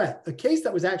true threat. A case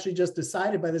that was actually just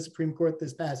decided by the Supreme Court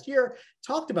this past year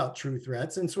talked about true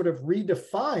threats and sort of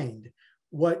redefined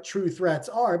what true threats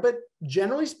are. But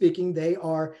generally speaking, they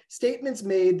are statements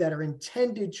made that are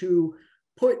intended to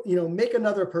make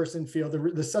another person feel,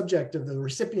 the subject of the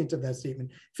recipient of that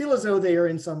statement, feel as though they are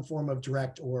in some form of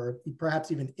direct or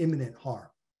perhaps even imminent harm.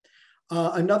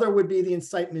 Another would be the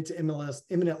incitement to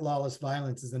imminent lawless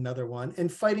violence is another one. And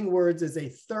fighting words is a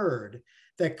third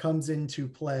that comes into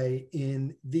play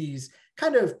in these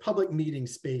kind of public meeting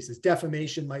spaces.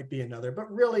 Defamation might be another, but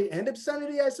really, and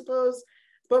obscenity, I suppose.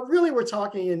 But really, we're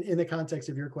talking in the context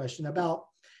of your question about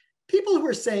people who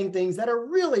are saying things that are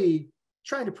really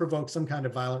trying to provoke some kind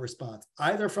of violent response,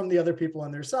 either from the other people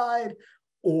on their side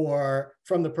or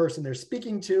from the person they're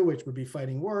speaking to, which would be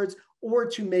fighting words, or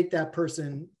to make that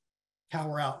person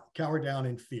cower down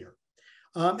in fear.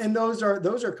 And those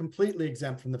are completely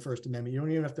exempt from the First Amendment. You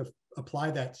don't even have to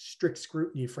apply that strict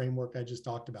scrutiny framework I just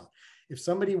talked about. If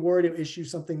somebody were to issue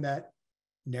something that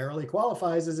narrowly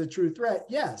qualifies as a true threat,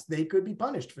 yes, they could be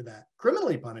punished for that,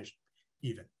 criminally punished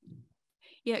even.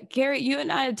 Yeah, Gary, you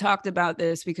and I had talked about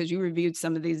this because you reviewed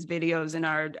some of these videos in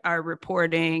our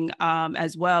reporting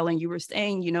as well. And you were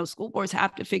saying, school boards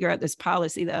have to figure out this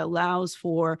policy that allows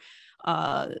for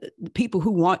people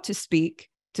who want to speak,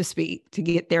 to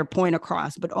get their point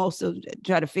across, but also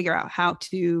try to figure out how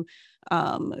to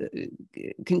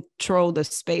control the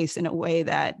space in a way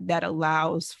that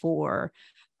allows for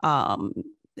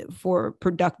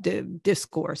productive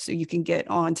discourse, so you can get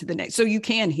on to the next, so you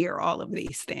can hear all of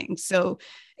these things. So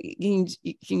can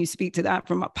you speak to that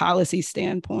from a policy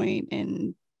standpoint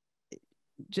and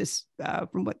just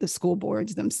from what the school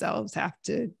boards themselves have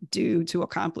to do to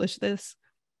accomplish this?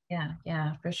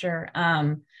 Yeah, for sure.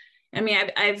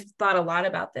 I've thought a lot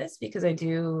about this because I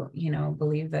do,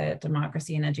 believe that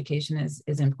democracy and education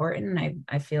is important.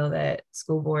 I feel that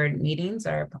school board meetings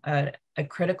are a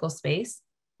critical space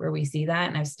where we see that.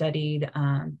 And I've studied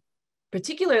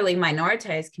particularly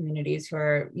minoritized communities who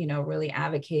are, really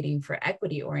advocating for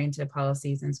equity-oriented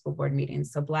policies in school board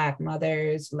meetings. So Black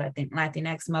mothers,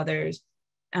 Latinx mothers,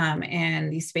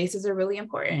 and these spaces are really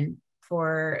important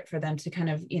for them to kind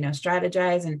of,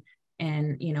 strategize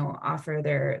and offer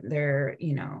their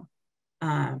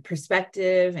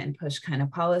perspective and push kind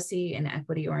of policy in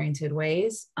equity-oriented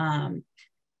ways. And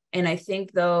I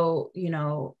think, though,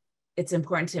 it's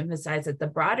important to emphasize that the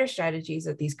broader strategies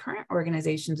that these current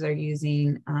organizations are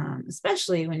using,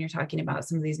 especially when you're talking about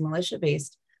some of these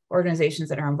militia-based organizations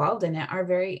that are involved in it, are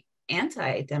very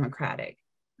anti-democratic.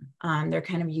 They're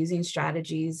kind of using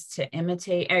strategies to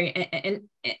imitate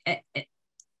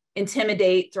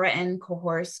intimidate, threaten,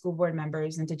 coerce school board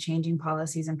members into changing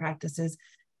policies and practices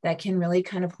that can really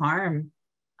kind of harm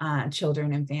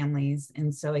children and families.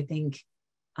 And so I think,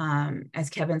 as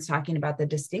Kevin's talking about the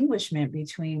distinguishment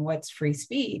between what's free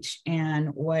speech and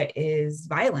what is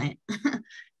violent,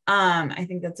 I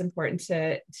think that's important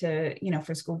to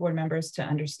for school board members to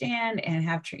understand and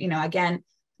have, again,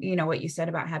 what you said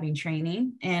about having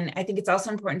training. And I think it's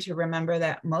also important to remember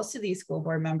that most of these school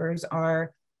board members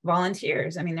are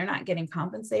volunteers. I mean, they're not getting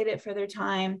compensated for their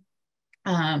time.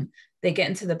 They get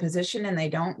into the position and they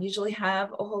don't usually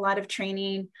have a whole lot of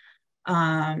training,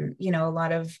 a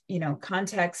lot of,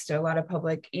 context, or a lot of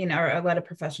public, or a lot of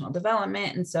professional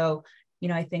development. And so,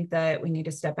 I think that we need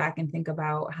to step back and think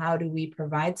about how do we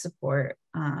provide support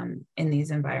in these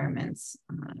environments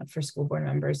for school board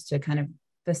members to kind of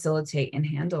facilitate and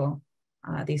handle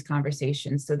these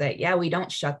conversations so that, we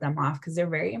don't shut them off, because they're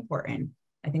very important.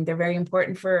 I think they're very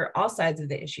important for all sides of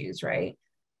the issues, right?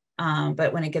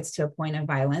 But when it gets to a point of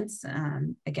violence,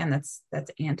 again, that's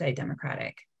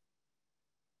anti-democratic.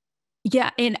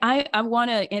 Yeah, and I want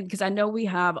to, and because I know we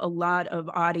have a lot of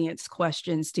audience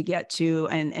questions to get to,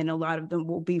 and a lot of them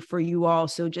will be for you all.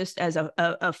 So just as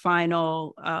a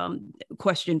final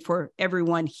question for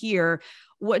everyone here,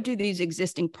 what do these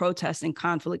existing protests and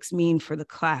conflicts mean for the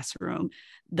classroom,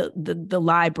 the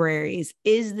libraries?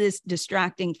 Is this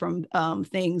distracting from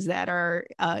things that are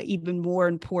even more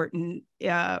important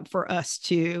for us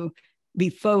to be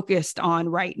focused on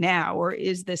right now? Or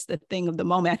is this the thing of the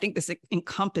moment? I think this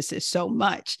encompasses so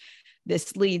much.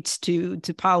 This leads to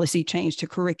policy change, to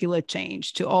curricula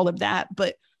change, to all of that,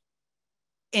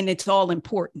 and it's all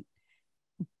important.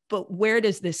 But where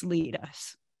does this lead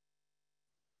us?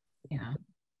 Yeah.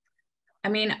 I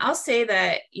mean, I'll say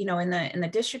that, in the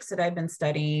districts that I've been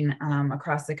studying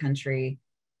across the country,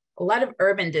 a lot of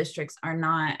urban districts are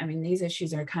not, these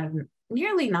issues are kind of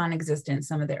nearly non-existent in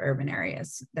some of the urban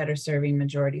areas that are serving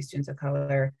majority students of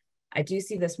color. I do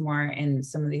see this more in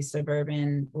some of these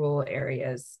suburban rural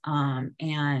areas.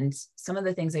 And some of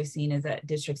the things I've seen is that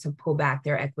districts have pulled back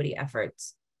their equity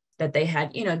efforts that they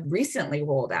had, recently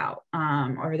rolled out,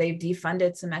 or they've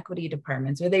defunded some equity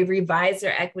departments, or they've revised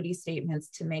their equity statements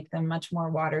to make them much more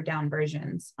watered down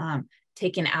versions,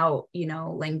 taken out,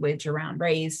 language around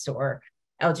race or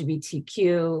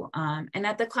LGBTQ. And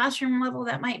at the classroom level,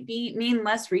 that might mean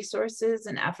less resources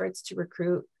and efforts to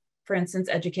recruit, for instance,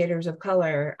 educators of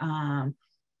color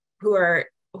who are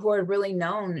really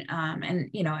known and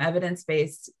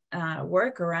evidence-based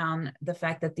work around the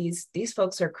fact that these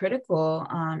folks are critical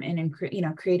in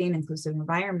creating inclusive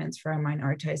environments for our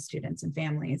minoritized students and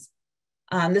families.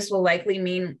 This will likely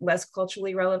mean less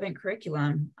culturally relevant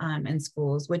curriculum in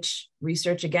schools, which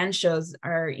research again shows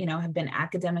have been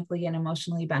academically and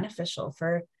emotionally beneficial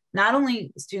for not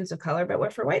only students of color,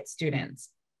 but for white students.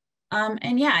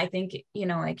 And yeah, I think,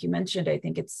 like you mentioned, I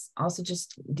think it's also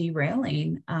just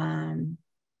derailing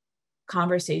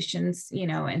conversations,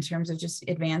 in terms of just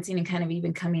advancing and kind of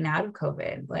even coming out of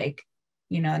COVID. Like,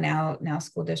 now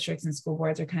school districts and school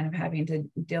boards are kind of having to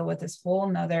deal with this whole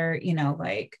nother,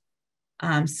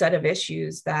 set of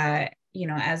issues that,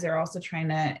 as they're also trying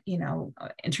to,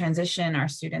 transition our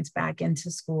students back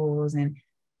into schools and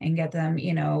get them,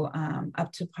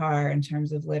 up to par in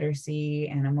terms of literacy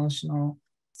and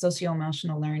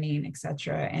socio-emotional learning, et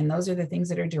cetera. And those are the things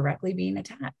that are directly being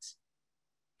attacked.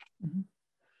 Mm-hmm.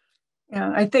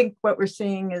 Yeah, I think what we're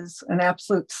seeing is an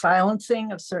absolute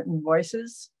silencing of certain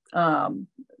voices.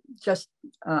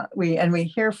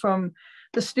 We hear from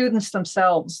the students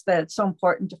themselves that it's so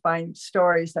important to find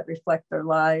stories that reflect their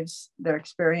lives, their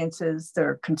experiences,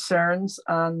 their concerns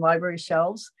on library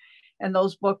shelves. And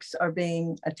those books are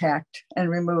being attacked and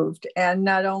removed. And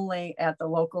not only at the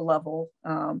local level,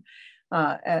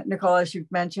 Nicole, as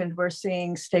you've mentioned, we're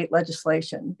seeing state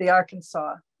legislation, the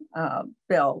Arkansas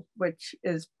bill, which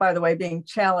is, by the way, being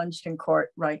challenged in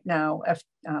court right now.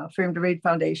 Freedom to Read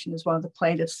Foundation is one of the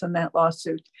plaintiffs in that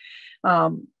lawsuit.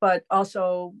 But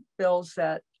also bills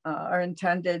that are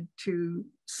intended to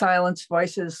silence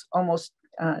voices almost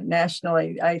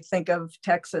nationally. I think of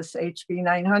Texas HB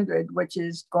 900, which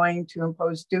is going to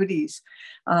impose duties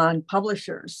on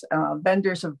publishers,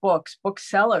 vendors of books,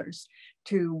 booksellers,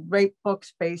 to rate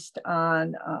books based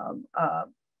on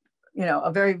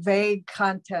a very vague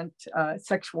content,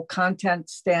 sexual content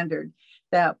standard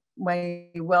that may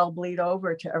well bleed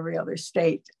over to every other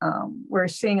state. We're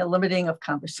seeing a limiting of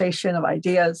conversation, of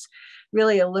ideas,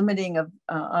 really a limiting of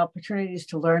opportunities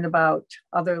to learn about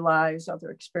other lives,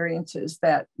 other experiences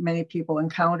that many people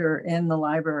encounter in the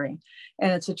library.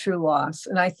 And it's a true loss.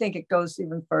 And I think it goes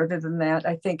even further than that.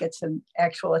 I think it's an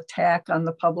actual attack on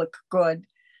the public good,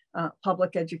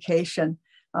 public education.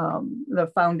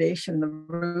 the foundation, the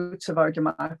roots of our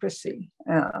democracy,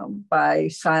 by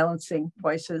silencing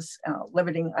voices,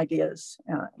 limiting ideas,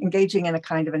 engaging in a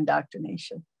kind of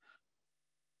indoctrination.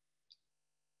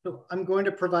 So I'm going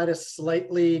to provide a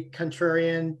slightly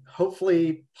contrarian,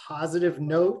 hopefully positive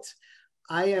note.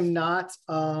 I am not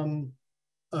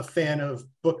a fan of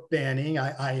book banning.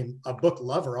 I am a book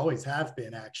lover, always have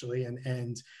been actually,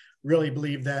 and really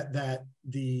believe that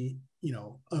the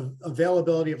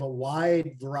availability of a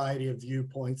wide variety of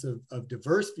viewpoints, of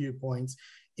diverse viewpoints,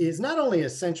 is not only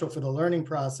essential for the learning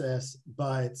process,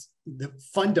 but the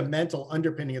fundamental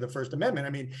underpinning of the First Amendment. I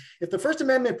mean, if the First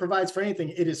Amendment provides for anything,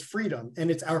 it is freedom,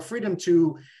 and it's our freedom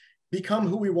to become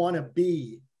who we want to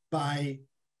be by,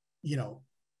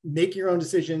 making your own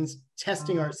decisions,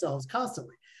 testing ourselves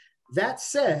constantly. That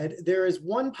said, there is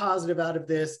one positive out of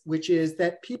this, which is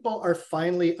that people are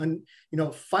finally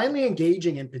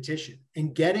engaging in petition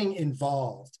and getting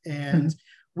involved. And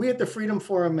we at the Freedom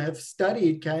Forum have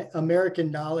studied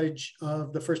American knowledge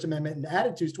of the First Amendment and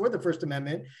attitudes toward the First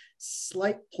Amendment.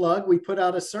 Slight plug, we put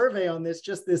out a survey on this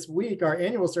just this week. Our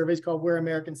annual survey is called Where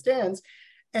American Stands.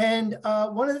 And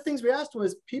one of the things we asked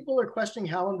was, people are questioning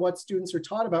how and what students are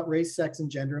taught about race, sex,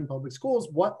 and gender in public schools.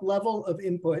 What level of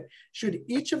input should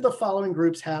each of the following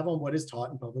groups have on what is taught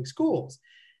in public schools?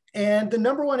 And the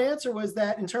number one answer was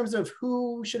that in terms of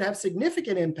who should have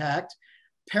significant impact,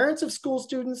 parents of school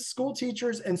students, school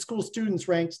teachers, and school students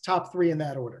ranked top 3 in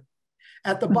that order.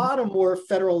 At the bottom were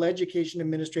federal education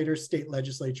administrators, state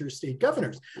legislatures, state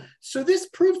governors. So this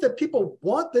proves that people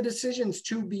want the decisions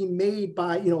to be made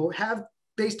by,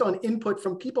 based on input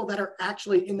from people that are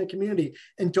actually in the community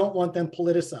and don't want them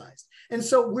politicized. And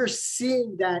so we're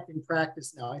seeing that in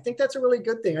practice now. I think that's a really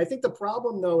good thing. I think the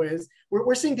problem, though, is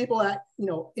we're seeing people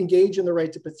engage in the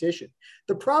right to petition.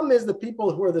 The problem is the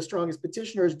people who are the strongest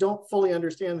petitioners don't fully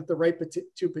understand that the right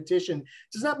to petition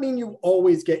does not mean you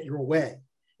always get your way.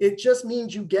 It just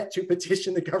means you get to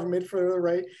petition the government for the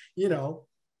right,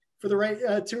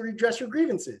 to redress your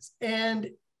grievances. And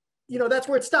that's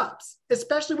where it stops,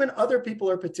 especially when other people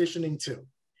are petitioning too.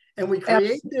 And we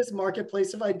create this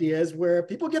marketplace of ideas where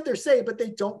people get their say, but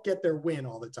they don't get their win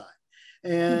all the time.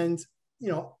 And,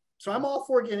 so I'm all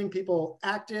for getting people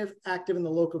active in the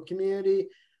local community.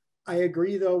 I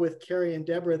agree, though, with Carrie and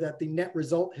Deborah that the net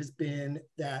result has been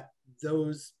that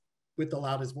those with the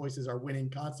loudest voices are winning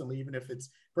constantly, even if it's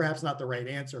perhaps not the right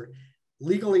answer,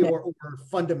 legally or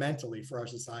fundamentally for our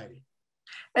society.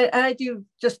 And I do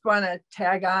just want to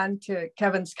tag on to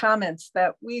Kevin's comments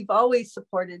that we've always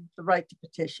supported the right to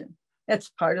petition. It's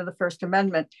part of the First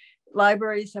Amendment.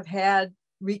 Libraries have had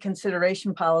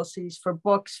reconsideration policies for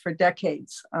books for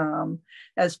decades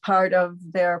as part of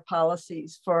their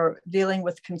policies for dealing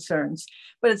with concerns.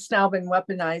 But it's now been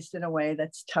weaponized in a way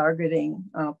that's targeting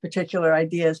particular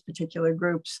ideas, particular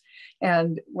groups.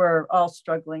 And we're all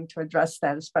struggling to address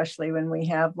that, especially when we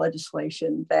have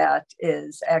legislation that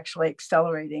is actually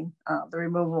accelerating the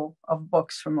removal of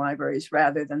books from libraries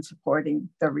rather than supporting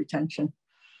their retention.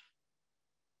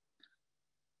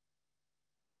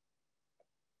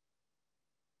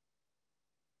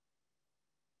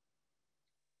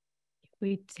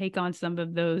 We take on some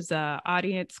of those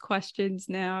audience questions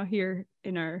now here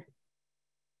in our.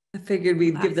 I figured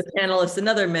we'd give the panelists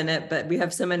another minute, but we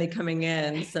have so many coming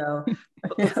in. So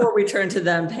before we turn to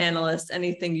them, panelists,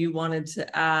 anything you wanted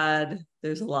to add?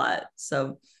 There's a lot.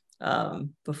 So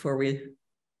before we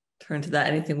turn to that,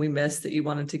 anything we missed that you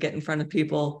wanted to get in front of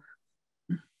people?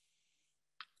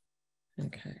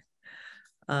 Okay.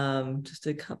 Just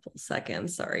a couple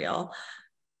seconds. Sorry, y'all.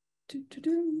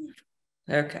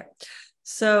 Okay.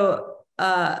 So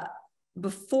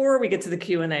before we get to the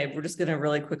Q&A, we're just going to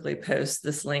really quickly post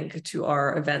this link to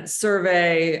our event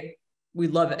survey. We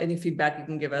love any feedback you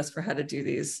can give us for how to do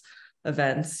these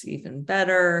events even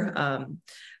better.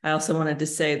 I also wanted to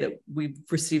say that we've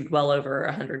received well over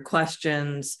 100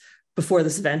 questions before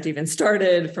this event even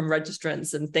started from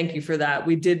registrants, and thank you for that.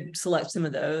 We did select some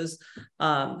of those,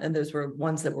 and those were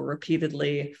ones that were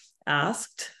repeatedly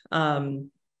asked.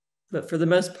 But for the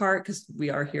most part, because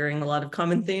we are hearing a lot of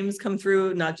common themes come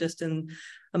through, not just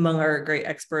among our great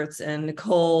experts and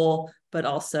Nicole, but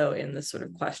also in the sort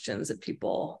of questions that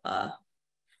people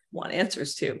want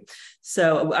answers to.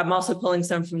 So I'm also pulling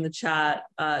some from the chat,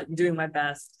 doing my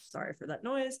best. Sorry for that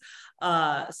noise.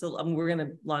 So we're going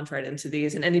to launch right into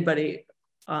these, and anybody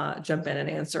jump in and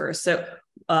answer. So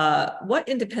what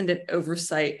independent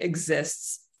oversight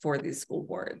exists for these school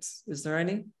boards? Is there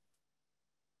any?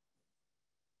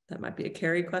 That might be a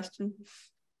Carrie question.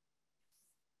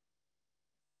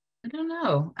 I don't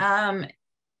know.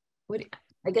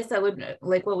 I guess that would,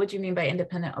 like, what would you mean by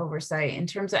independent oversight in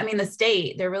terms of, I mean, the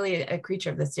state, they're really a creature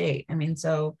of the state. I mean,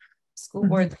 so school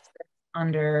boards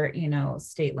under, you know,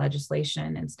 state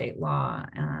legislation and state law.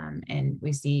 And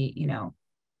we see, you know,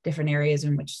 different areas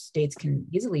in which states can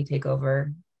easily take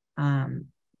over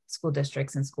school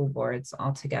districts and school boards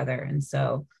altogether. And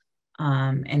so,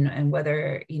 and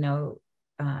whether, you know,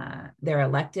 they're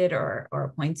elected or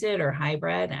appointed or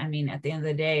hybrid, I mean, at the end of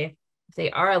the day, if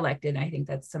they are elected, I think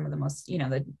that's some of the most, you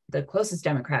know, the closest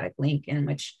democratic link in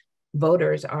which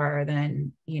voters are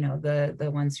then, you know,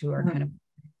 the ones who are kind of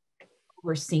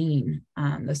overseeing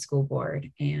the school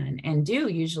board and do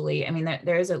usually, I mean,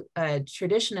 there is a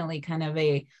traditionally kind of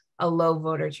a low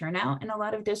voter turnout in a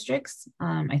lot of districts.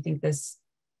 I think this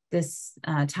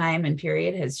time and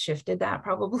period has shifted that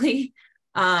probably.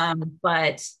 And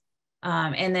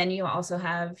then you also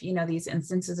have, you know, these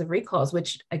instances of recalls,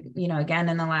 which, you know, again,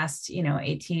 in the last, you know,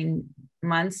 18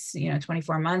 months, you know,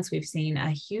 24 months, we've seen a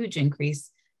huge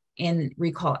increase in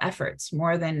recall efforts,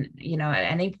 more than, you know,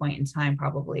 at any point in time,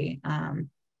 probably.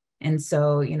 And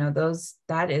so, you know,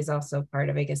 that is also part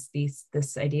of, I guess,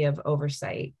 this idea of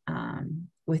oversight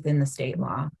within the state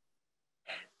law.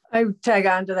 I would tag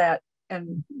on to that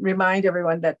and remind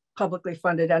everyone that publicly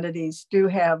funded entities do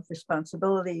have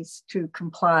responsibilities to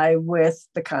comply with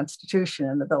the Constitution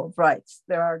and the Bill of Rights.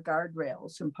 There are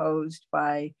guardrails imposed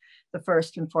by the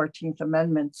First and 14th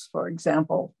Amendments, for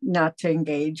example, not to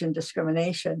engage in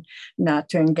discrimination, not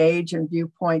to engage in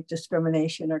viewpoint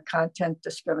discrimination or content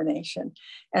discrimination.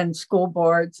 And school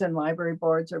boards and library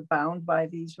boards are bound by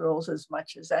these rules as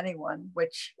much as anyone,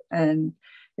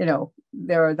 you know,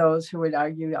 there are those who would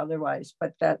argue otherwise,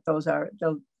 but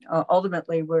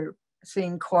ultimately we're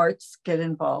seeing courts get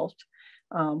involved.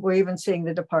 We're even seeing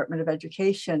the Department of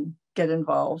Education get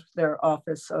involved. Their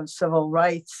Office of Civil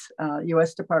Rights,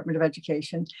 U.S. Department of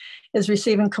Education, is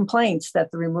receiving complaints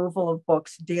that the removal of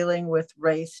books dealing with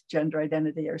race, gender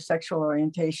identity, or sexual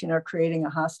orientation are creating a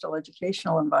hostile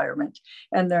educational environment.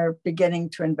 And they're beginning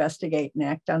to investigate and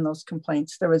act on those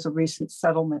complaints. There was a recent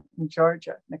settlement in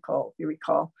Georgia, Nicole, if you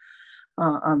recall,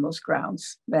 on those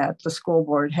grounds that the school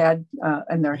board had,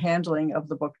 and their handling of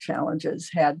the book challenges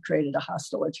had created a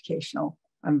hostile educational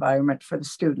environment for the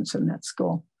students in that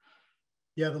school.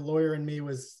 Yeah, the lawyer in me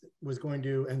was going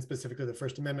to, and specifically the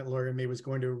First Amendment lawyer in me was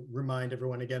going to remind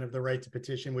everyone again of the right to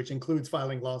petition, which includes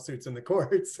filing lawsuits in the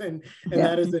courts, and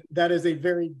yeah. that is a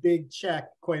very big check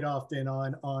quite often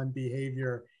on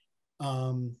behavior,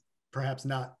 perhaps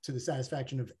not to the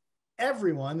satisfaction of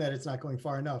everyone, that it's not going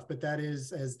far enough, but that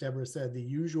is, as Deborah said, the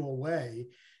usual way.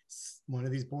 One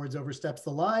of these boards oversteps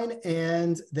the line,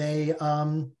 and they,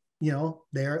 you know,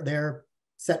 they're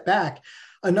set back.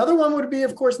 Another one would be,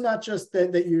 of course, not just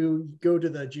that you go to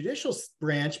the judicial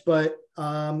branch, but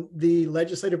the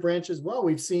legislative branch as well.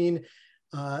 We've seen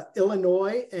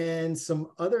Illinois and some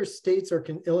other states, or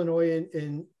Illinois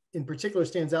in particular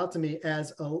stands out to me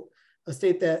as a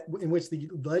state in which the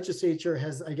legislature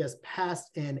has, I guess, passed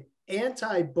an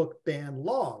anti-book ban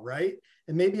law, right?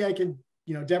 And maybe I can,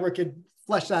 you know, Deborah could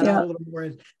flesh that out a little more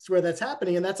as to where that's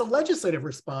happening. And that's a legislative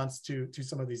response to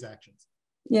some of these actions.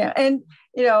 Yeah, and,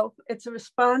 you know, it's a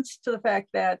response to the fact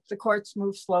that the courts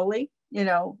move slowly. You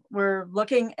know, we're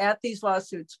looking at these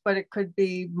lawsuits, but it could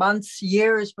be months,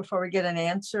 years before we get an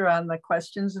answer on the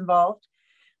questions involved.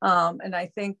 And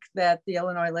I think that the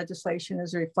Illinois legislation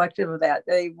is reflective of that.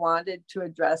 They wanted to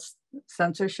address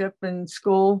censorship in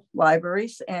school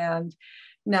libraries, and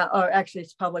now, or actually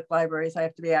it's public libraries, I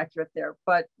have to be accurate there.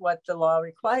 But what the law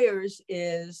requires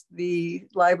is the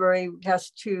library has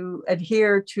to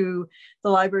adhere to the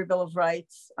Library Bill of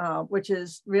Rights, which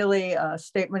is really a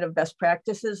statement of best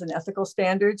practices and ethical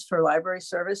standards for library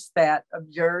service that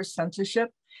abjures censorship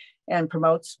and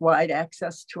promotes wide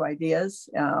access to ideas.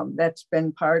 That's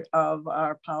been part of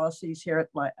our policies here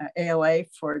at ALA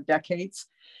for decades.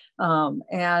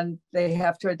 And they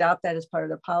have to adopt that as part of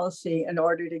the policy in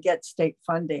order to get state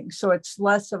funding. So it's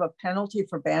less of a penalty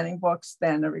for banning books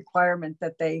than a requirement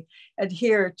that they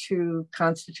adhere to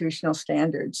constitutional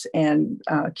standards and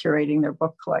curating their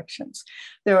book collections.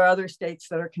 There are other states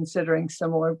that are considering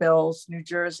similar bills. New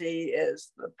Jersey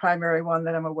is the primary one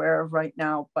that I'm aware of right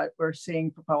now, but we're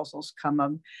seeing proposals come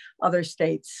on other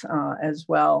states as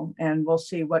well. And we'll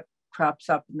see what crops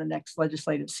up in the next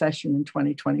legislative session in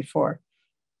 2024.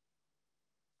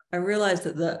 I realized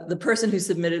that the person who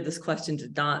submitted this question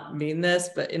did not mean this,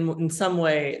 but in some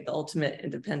way, the ultimate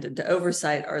independent to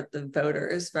oversight are the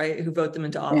voters, right, who vote them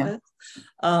into office. Yeah.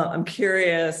 I'm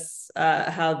curious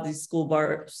how these school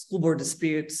board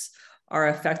disputes are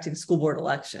affecting school board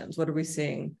elections. What are we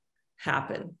seeing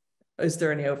happen? Is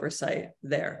there any oversight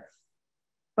there?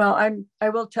 Well, I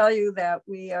will tell you that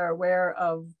we are aware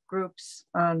of groups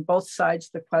on both sides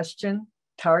of the question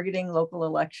targeting local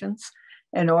elections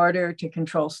in order to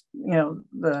control,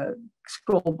 the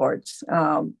school boards.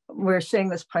 We're seeing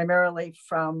this primarily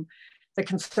from the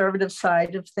conservative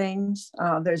side of things.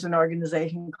 There's an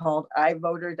organization called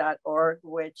ivoter.org,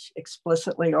 which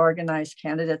explicitly organized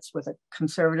candidates with a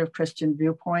conservative Christian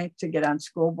viewpoint to get on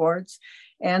school boards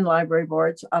and library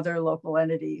boards, other local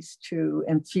entities, to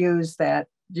infuse that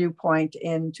viewpoint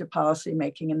into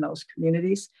policymaking in those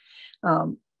communities.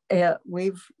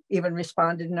 We've even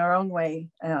responded in our own way.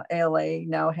 ALA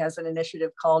now has an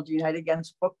initiative called Unite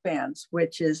Against Book Bans,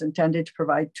 which is intended to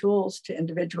provide tools to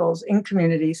individuals in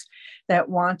communities that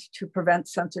want to prevent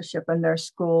censorship in their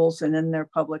schools and in their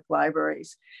public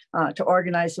libraries, to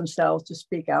organize themselves, to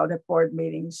speak out at board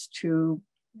meetings, to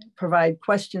provide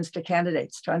questions to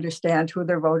candidates to understand who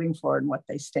they're voting for and what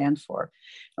they stand for.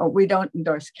 We don't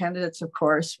endorse candidates, of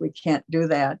course, we can't do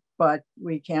that, but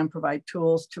we can provide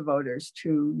tools to voters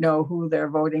to know who they're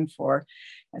voting for,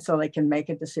 and so they can make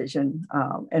a decision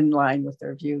in line with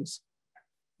their views.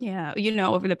 Yeah,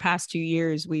 over the past 2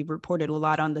 years, we've reported a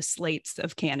lot on the slates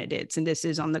of candidates, and this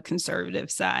is on the conservative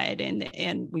side.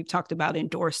 And we've talked about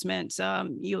endorsements.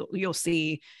 You'll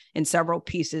see in several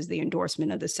pieces the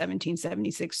endorsement of the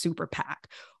 1776 super PAC,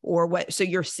 or what. So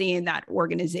you're seeing that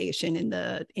organization in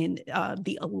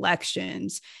the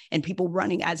elections, and people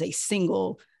running as a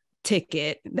single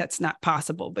ticket. That's not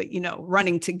possible, but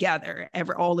running together.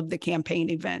 All of the campaign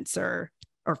events are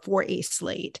for a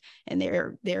slate, and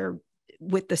they're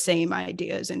with the same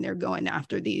ideas, and they're going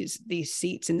after these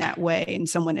seats in that way. And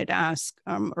someone had asked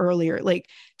earlier,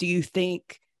 do you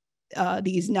think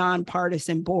these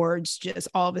nonpartisan boards just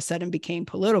all of a sudden became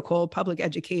political? Public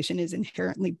education is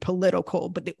inherently political,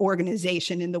 but the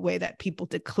organization and the way that people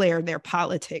declare their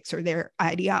politics or their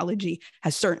ideology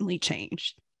has certainly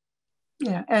changed.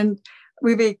 Yeah, and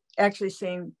we've actually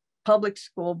seen public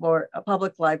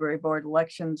library board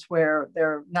elections where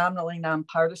they're nominally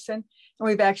nonpartisan. And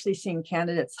we've actually seen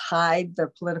candidates hide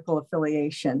their political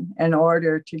affiliation in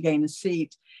order to gain a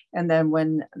seat. And then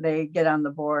when they get on the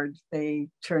board, they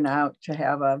turn out to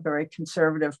have a very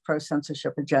conservative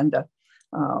pro-censorship agenda.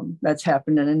 That's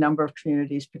happened in a number of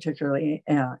communities, particularly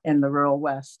in the rural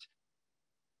West.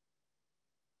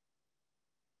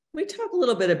 We talk a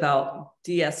little bit about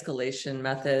de-escalation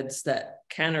methods that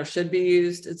can or should be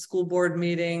used at school board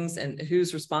meetings, and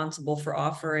who's responsible for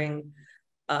offering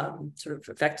sort of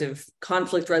effective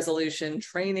conflict resolution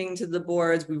training to the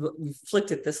boards. We've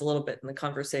flicked at this a little bit in the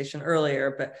conversation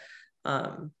earlier, but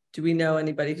do we know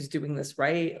anybody who's doing this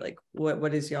right?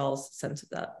 What is y'all's sense of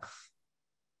that?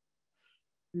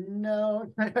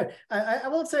 No, I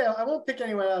won't say, I won't pick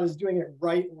anyone out as doing it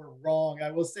right or wrong.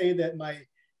 I will say that my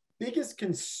biggest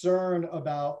concern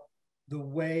about the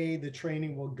way the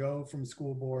training will go from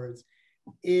school boards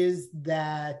is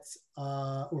that,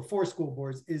 or for school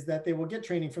boards, is that they will get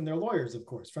training from their lawyers, of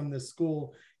course, from the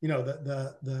school,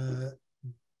 the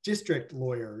district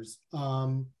lawyers,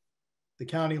 the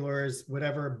county lawyers,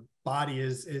 whatever body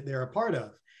is they're a part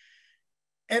of.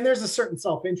 And there's a certain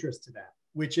self-interest to that,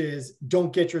 which is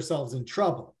don't get yourselves in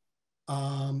trouble.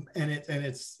 And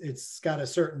it's got a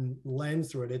certain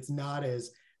lens through it. It's not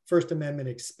as First Amendment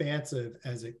expansive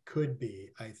as it could be,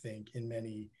 I think, in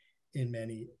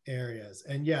many areas.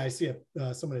 And yeah, I see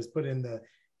someone has put in the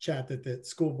chat that the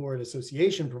School Board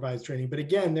Association provides training, but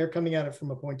again, they're coming at it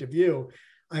from a point of view.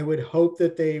 I would hope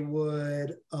that they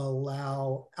would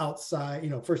allow outside,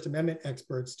 First Amendment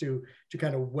experts to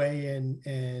kind of weigh in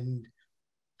and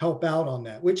help out on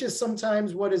that, which is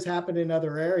sometimes what has happened in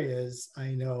other areas.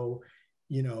 I know,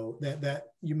 that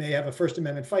you may have a First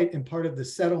Amendment fight, and part of the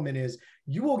settlement is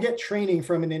you will get training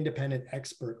from an independent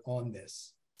expert on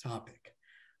this topic,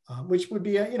 which would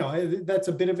be, that's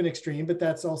a bit of an extreme, but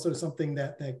that's also something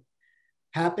that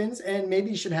happens and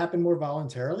maybe should happen more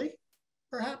voluntarily,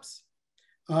 perhaps.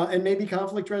 And maybe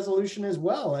conflict resolution as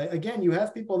well. Again, you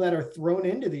have people that are thrown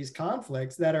into these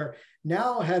conflicts that are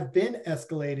now have been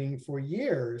escalating for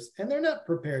years, and they're not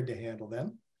prepared to handle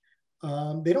them.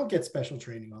 They don't get special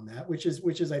training on that, which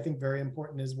is I think very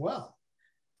important as well.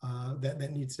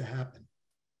 That needs to happen.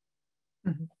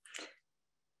 Mm-hmm.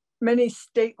 Many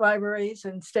state libraries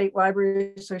and state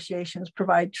library associations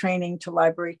provide training to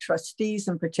library trustees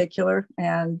in particular,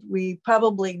 and we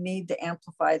probably need to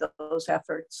amplify those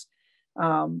efforts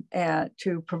and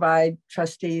to provide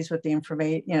trustees with the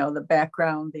information, the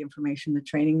background, the information, the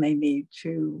training they need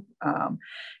to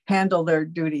handle their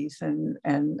duties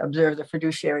and observe the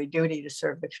fiduciary duty to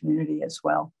serve the community as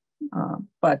well.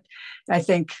 But I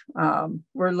think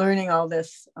we're learning all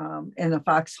this in a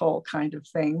foxhole kind of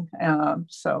thing.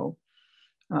 So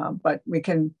But we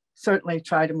can certainly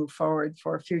try to move forward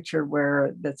for a future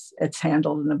where it's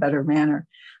handled in a better manner.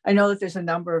 I know that there's a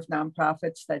number of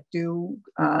nonprofits that do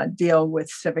deal with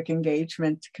civic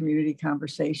engagement, community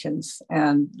conversations,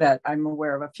 and that I'm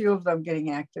aware of a few of them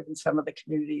getting active in some of the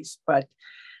communities, but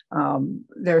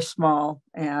they're small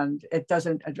and it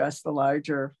doesn't address the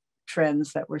larger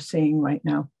trends that we're seeing right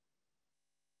now.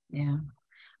 Yeah.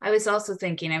 I was also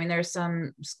thinking, I mean, there's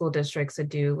some school districts that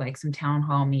do like some town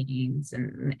hall meetings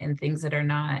and things that are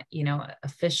not, you know,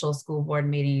 official school board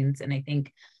meetings. And I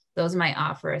think those might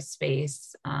offer a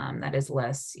space that is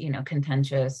less, you know,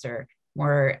 contentious or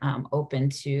more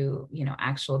open to, you know,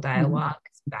 actual dialogue,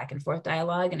 back and forth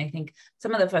dialogue. And I think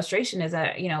some of the frustration is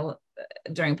that, you know,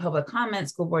 during public comment,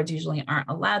 school boards usually aren't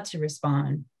allowed to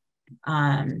respond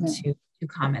to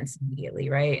comments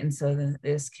immediately, right? And so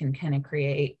this can kind of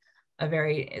create a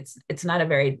very, it's not a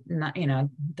very, you know,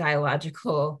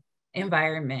 dialogical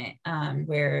environment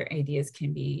where ideas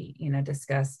can be, you know,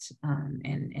 discussed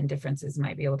and differences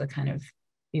might be able to kind of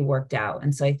be worked out.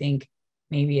 And so I think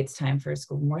maybe it's time for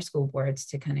more school boards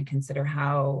to kind of consider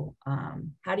how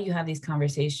do you have these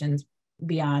conversations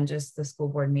beyond just the school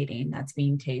board meeting that's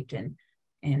being taped and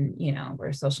you know,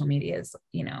 where social media is,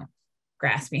 you know,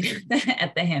 grasping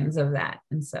at the hems of that.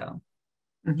 And so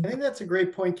I think that's a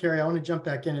great point, Carrie. I want to jump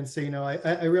back in and say, you know,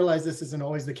 I realize this isn't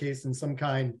always the case in some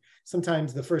kind.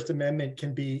 Sometimes the First Amendment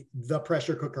can be the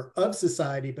pressure cooker of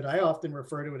society, but I often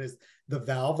refer to it as the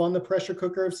valve on the pressure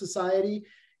cooker of society,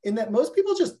 in that most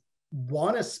people just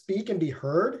want to speak and be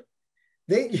heard.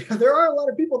 There are a lot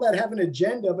of people that have an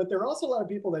agenda, but there are also a lot of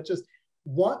people that just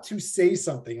want to say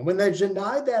something. And when they're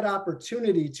denied that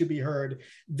opportunity to be heard,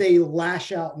 they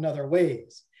lash out in other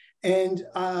ways. And,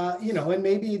 you know, and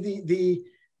maybe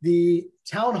the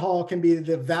town hall can be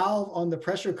the valve on the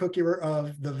pressure cooker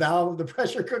of the valve of the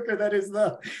pressure cooker that is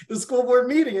the school board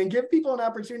meeting, and give people an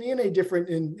opportunity in a different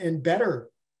and better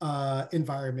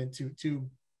environment to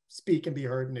speak and be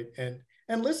heard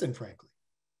and listen, frankly.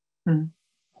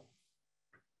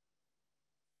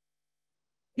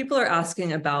 People are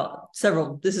asking about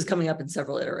this is coming up in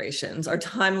several iterations. Are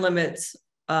time limits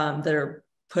that are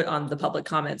put on the public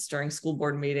comments during school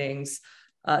board meetings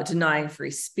denying free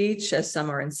speech, as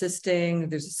some are insisting?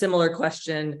 There's a similar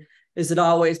question. Is it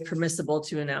always permissible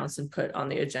to announce and put on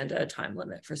the agenda a time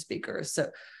limit for speakers? So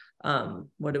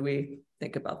what do we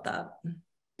think about that?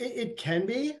 It can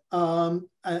be.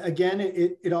 Again,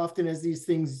 it often, as these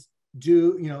things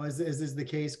do, you know, as is the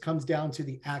case, comes down to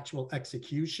the actual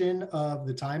execution of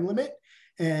the time limit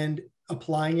and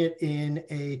applying it in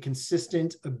a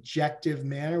consistent, objective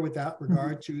manner without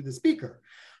regard to the speaker.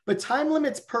 But time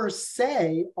limits per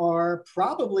se are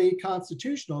probably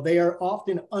constitutional. They are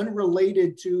often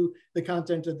unrelated to the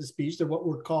content of the speech. They're what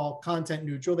we're called content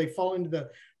neutral. They fall into the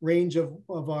range of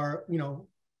our, you know,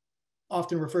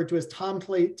 often referred to as time,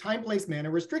 place,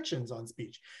 manner restrictions on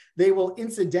speech. They will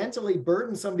incidentally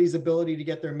burden somebody's ability to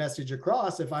get their message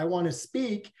across. If I want to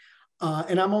speak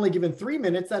and I'm only given 3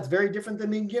 minutes, that's very different than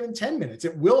being given 10 minutes.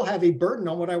 It will have a burden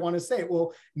on what I want to say. It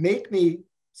will make me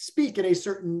speak in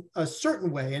a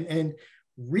certain way and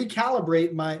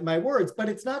recalibrate my words, but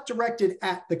it's not directed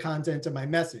at the content of my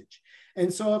message.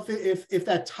 And so if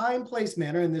that time, place,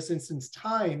 manner, in this instance,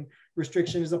 time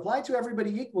restriction is applied to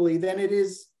everybody equally, then it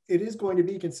is going to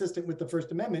be consistent with the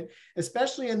First Amendment,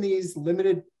 especially in these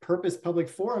limited purpose public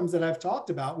forums that I've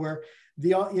talked about, where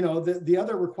the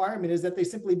other requirement is that they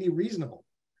simply be reasonable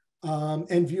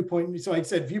and viewpoint. So I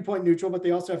said viewpoint neutral, but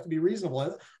they also have to be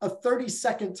reasonable. A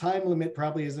 30-second time limit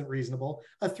probably isn't reasonable.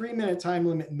 A 3-minute time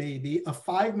limit maybe. A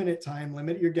 5-minute time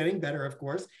limit, you're getting better, of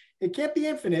course. It can't be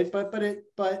infinite,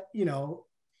 but you know,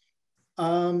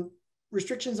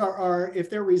 restrictions are, if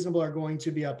they're reasonable, are going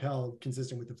to be upheld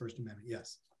consistent with the First Amendment.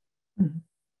 Yes.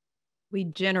 We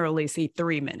generally see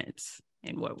 3 minutes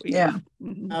in what we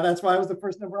that's why it was the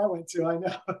first number I went to. I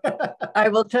know. I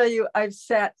will tell you, I've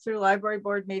sat through library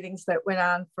board meetings that went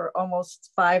on for almost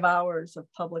 5 hours of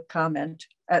public comment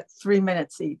at 3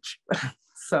 minutes each.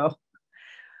 So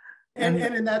and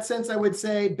in that sense, I would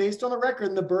say, based on the record,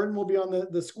 and the burden will be on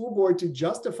the school board to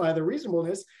justify the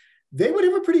reasonableness, they would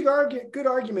have a pretty good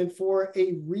argument for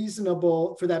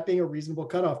that being a reasonable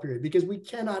cutoff period, because we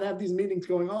cannot have these meetings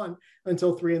going on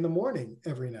until 3 a.m.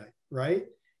 every night, right?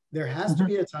 There has to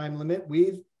be a time limit.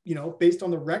 We've, you know, based on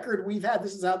the record we've had,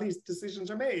 this is how these decisions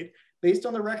are made. Based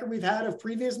on the record we've had of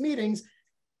previous meetings,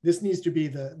 this needs to be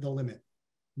the limit.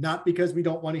 Not because we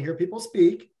don't want to hear people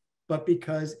speak, but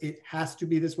because it has to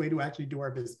be this way to actually do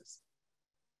our business.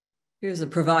 Here's a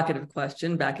provocative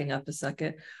question, backing up a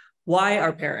second. Why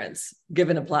are parents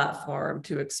given a platform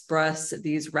to express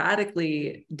these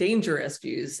radically dangerous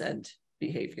views and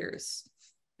behaviors?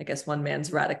 I guess one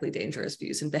man's radically dangerous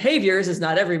views and behaviors is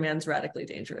not every man's radically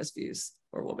dangerous views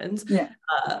or woman's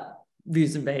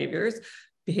views and behaviors.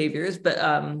 But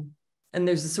and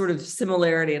there's a sort of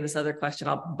similarity in this other question.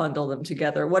 I'll bundle them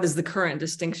together. What is the current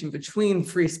distinction between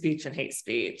free speech and hate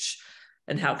speech,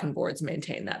 and how can boards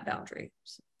maintain that boundary?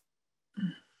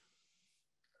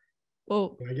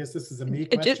 Well, I guess this is a me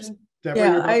question.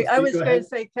 I was going to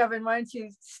say, Kevin, why don't you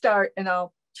start and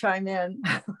I'll chime in.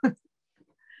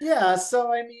 Yeah,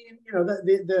 so I mean, you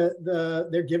know,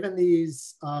 they're given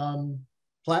these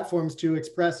platforms to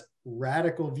express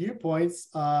radical viewpoints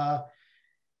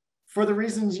for the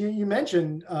reasons you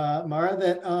mentioned, Mara,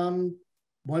 that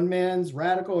one man's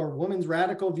radical or woman's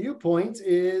radical viewpoint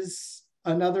is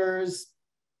another's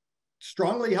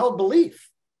strongly held belief.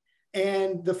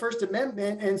 And the First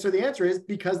Amendment, and so the answer is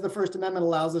because the First Amendment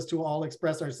allows us to all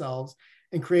express ourselves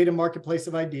and create a marketplace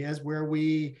of ideas where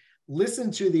we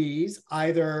listen to these,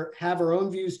 either have our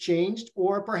own views changed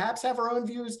or perhaps have our own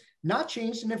views not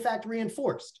changed and in fact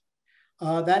reinforced.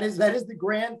 That is the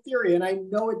grand theory. And I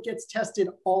know it gets tested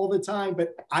all the time,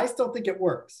 but I still think it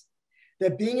works.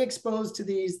 That being exposed to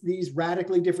these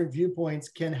radically different viewpoints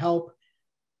can help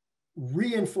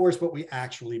reinforce what we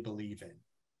actually believe in.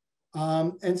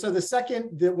 And so the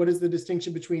second, what is the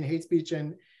distinction between hate speech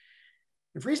and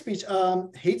free speech?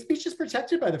 Hate speech is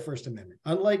protected by the First Amendment.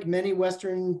 Unlike many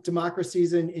Western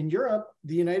democracies in Europe,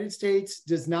 the United States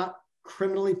does not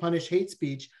criminally punish hate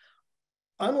speech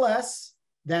unless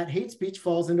that hate speech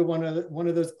falls into one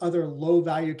of those other low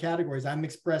value categories. I'm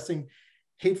expressing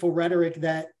hateful rhetoric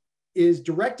that is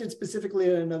directed specifically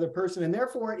at another person and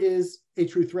therefore is a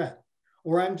true threat.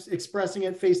 Or I'm expressing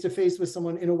it face to face with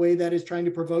someone in a way that is trying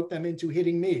to provoke them into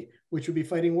hitting me, which would be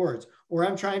fighting words. Or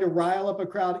I'm trying to rile up a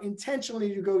crowd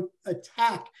intentionally to go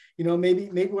attack. You know, maybe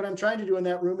what I'm trying to do in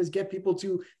that room is get people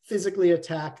to physically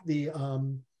attack the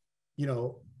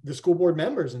school board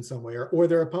members in some way or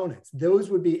their opponents. Those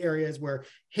would be areas where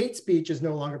hate speech is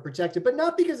no longer protected, but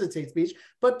not because it's hate speech,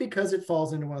 but because it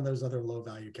falls into one of those other low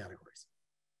value categories.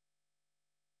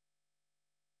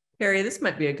 Carrie, this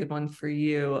might be a good one for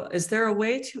you. Is there a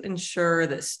way to ensure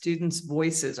that students'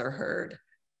 voices are heard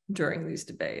during these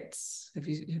debates? Have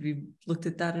you looked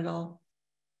at that at all?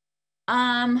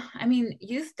 I mean,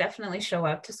 youth definitely show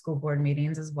up to school board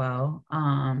meetings as well.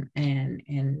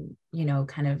 And you know,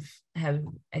 kind of have,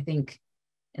 I think,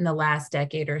 in the last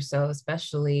decade or so,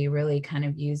 especially really kind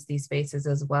of used these spaces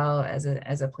as well as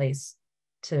a place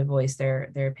to voice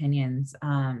their opinions.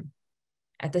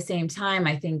 At the same time,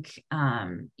 I think,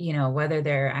 you know, whether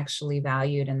they're actually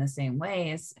valued in the same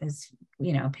way as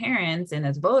you know, parents and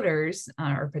as voters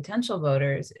or potential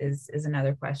voters is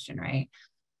another question, right?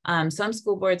 Some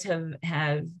school boards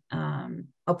have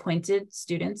appointed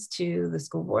students to the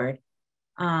school board.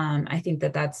 I think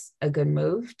that's a good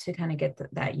move to kind of get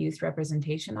that youth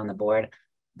representation on the board.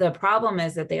 The problem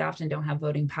is that they often don't have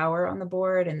voting power on the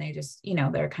board and they just, you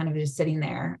know, they're kind of just sitting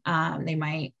there. They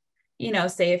might, you know,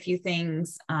 say a few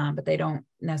things, but they don't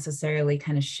necessarily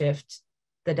kind of shift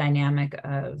the dynamic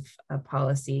of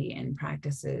policy and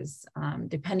practices,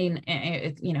 depending,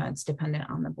 you know, it's dependent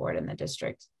on the board and the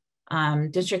district.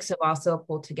 Districts have also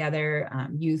pulled together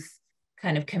youth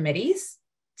kind of committees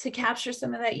to capture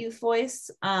some of that youth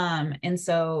voice. And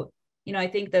so, you know, I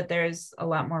think that there's a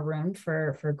lot more room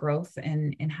for growth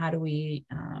in how do we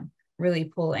really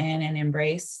pull in and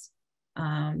embrace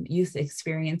youth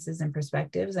experiences and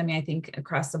perspectives. I mean, I think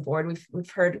across the board,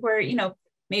 we've heard where, you know,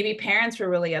 maybe parents were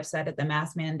really upset at the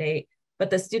mask mandate, but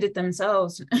the student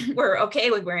themselves were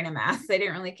okay with wearing a mask. They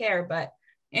didn't really care, but,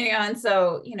 you know, and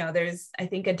so, you know, there's, I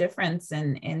think, a difference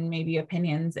in maybe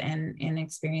opinions and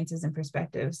experiences and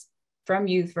perspectives from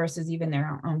youth versus even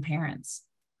their own parents.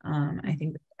 I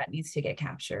think that needs to get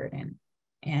captured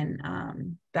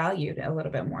and valued a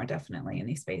little bit more, definitely, in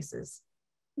these spaces.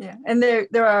 Yeah, and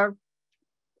there are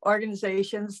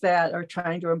organizations that are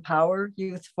trying to empower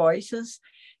youth voices.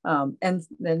 And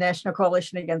the National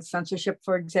Coalition Against Censorship,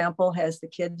 for example, has the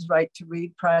Kids Right to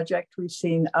Read project. We've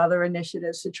seen other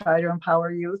initiatives to try to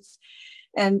empower youth.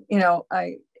 And, you know,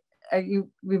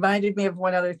 you reminded me of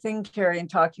one other thing, Carrie, in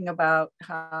talking about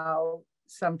how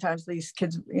sometimes these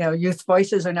kids, you know, youth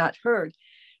voices are not heard.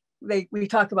 We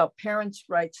talk about parents'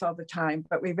 rights all the time,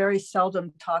 but we very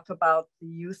seldom talk about the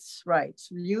youth's rights.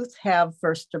 Youth have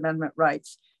First Amendment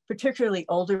rights, particularly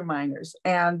older minors.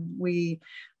 And we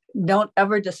don't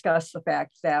ever discuss the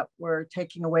fact that we're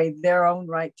taking away their own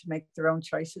right to make their own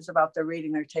choices about their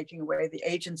reading. They're taking away the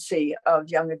agency of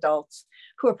young adults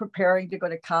who are preparing to go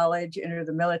to college, enter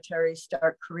the military,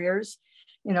 start careers,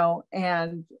 you know,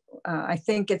 and I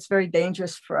think it's very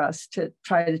dangerous for us to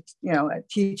try to, you know,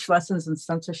 teach lessons in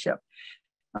censorship.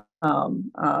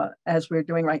 as we're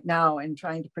doing right now, and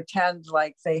trying to pretend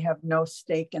like they have no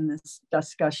stake in this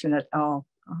discussion at all.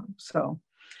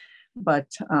 But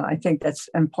I think that's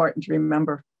important to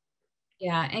remember.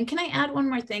 Yeah, and can I add one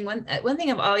more thing? One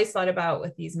thing I've always thought about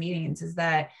with these meetings is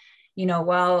that,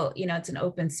 while, it's an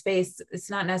open space, it's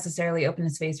not necessarily open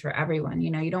space for everyone.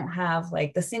 You don't have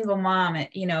like the single mom,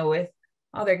 with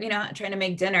all their, trying to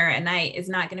make dinner at night is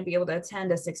not going to be able to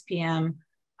attend a 6 p.m.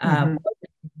 On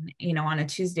a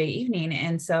Tuesday evening.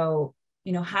 And so,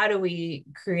 how do we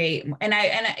create, and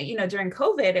I during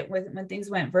COVID, when things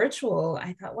went virtual,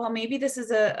 I thought, well, maybe this is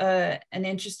an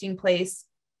interesting place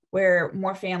where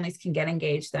more families can get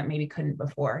engaged that maybe couldn't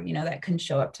before, that couldn't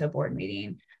show up to a board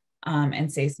meeting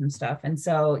and say some stuff. And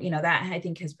so, that I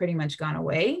think has pretty much gone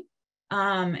away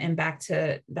and back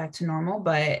to normal.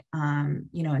 But,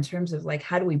 in terms of like,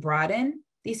 how do we broaden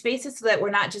these spaces so that we're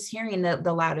not just hearing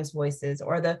the loudest voices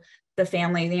or the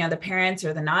family, the parents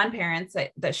or the non-parents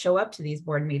that show up to these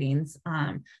board meetings.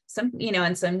 In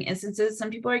some instances,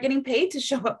 some people are getting paid to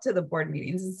show up to the board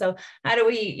meetings. And so how do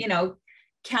we,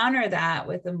 counter that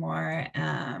with a more,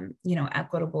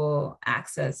 equitable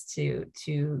access to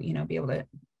be able to,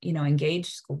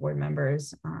 engage school board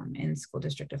members and school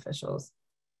district officials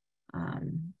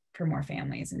for more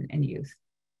families and youth.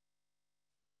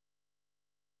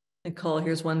 Nicole,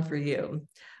 here's one for you.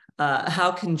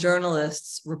 How can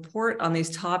journalists report on these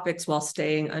topics while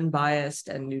staying unbiased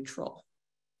and neutral?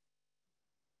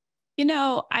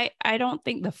 I don't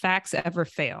think the facts ever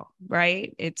fail,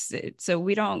 right? So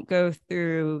we don't go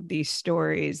through these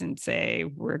stories and say,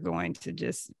 we're going to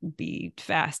just be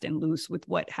fast and loose with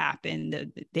what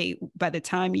happened. By the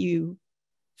time you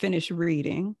finish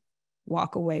reading,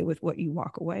 walk away with what you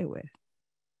walk away with.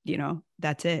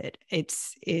 That's it.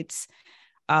 It's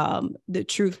the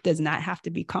truth does not have to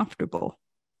be comfortable,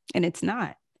 and it's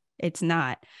not.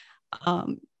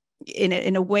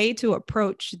 In a way to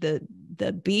approach the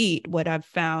beat, what I've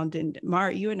found, and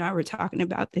Mara, you and I were talking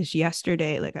about this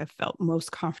yesterday, like I felt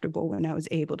most comfortable when I was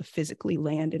able to physically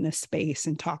land in a space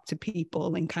and talk to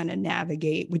people and kind of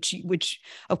navigate, which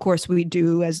of course we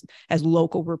do as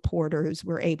local reporters,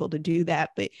 we're able to do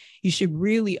that. But you should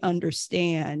really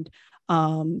understand,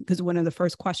 because one of the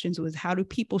first questions was, how do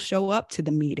people show up to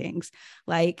the meetings?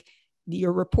 Like,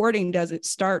 your reporting doesn't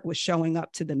start with showing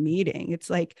up to the meeting. It's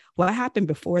like, what happened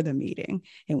before the meeting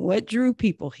and what drew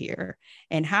people here?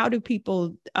 And how have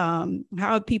people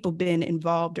been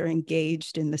involved or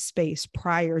engaged in the space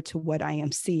prior to what I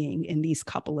am seeing in these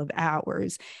couple of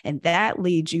hours? And that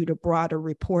leads you to broader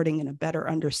reporting and a better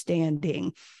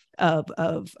understanding of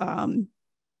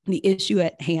the issue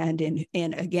at hand,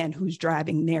 and again, who's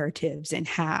driving narratives and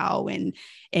how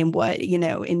and what,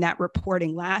 in that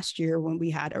reporting last year when we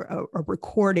had a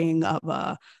recording of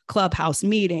a clubhouse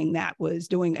meeting that was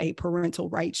doing a parental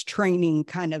rights training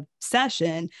kind of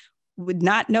session, would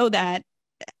not know that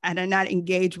and I not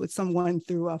engage with someone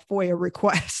through a FOIA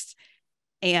request,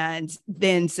 and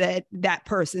then that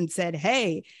person said,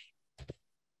 hey,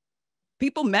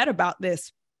 people met about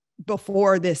this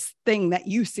before this thing that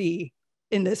you see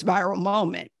in this viral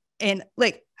moment. And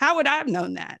like, how would I have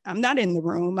known that? I'm not in the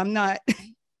room. I'm not,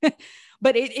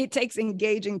 but it takes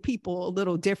engaging people a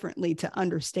little differently to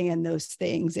understand those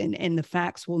things. And the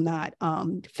facts will not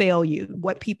fail you.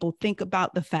 What people think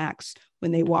about the facts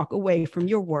when they walk away from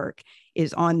your work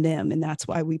is on them. And that's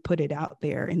why we put it out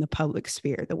there in the public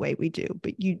sphere the way we do.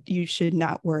 But you should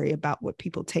not worry about what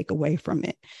people take away from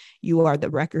it. You are the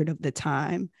record of the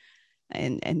time.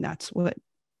 And that's what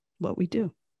we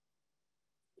do.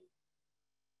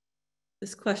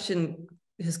 This question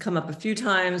has come up a few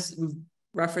times. We've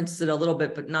referenced it a little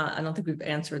bit, but I don't think we've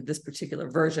answered this particular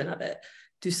version of it.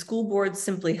 Do school boards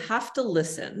simply have to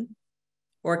listen,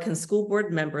 or can school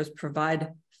board members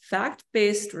provide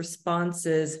fact-based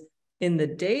responses in the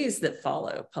days that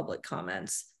follow public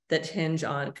comments that hinge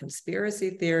on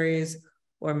conspiracy theories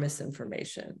or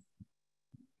misinformation?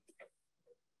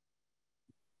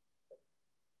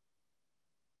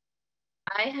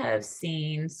 I have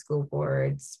seen school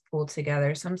boards pull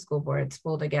together, some school boards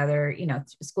pull together,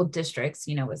 school districts,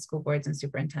 with school boards and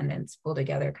superintendents pull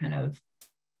together kind of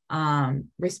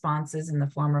responses in the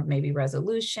form of maybe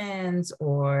resolutions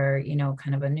or,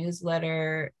 kind of a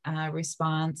newsletter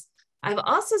response. I've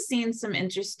also seen some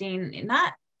interesting,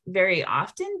 not very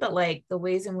often, but like the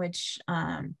ways in which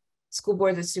school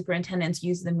boards and superintendents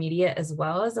use the media as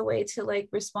well as a way to like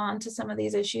respond to some of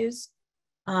these issues.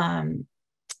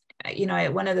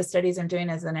 One of the studies I'm doing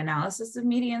is an analysis of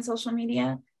media and social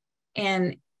media.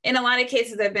 And in a lot of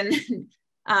cases, I've been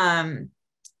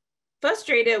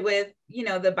frustrated with,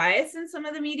 the bias in some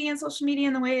of the media and social media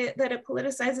and the way that it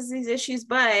politicizes these issues.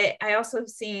 But I also have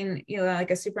seen,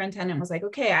 like a superintendent was like,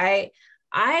 okay,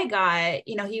 I got,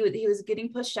 he was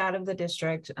getting pushed out of the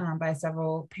district by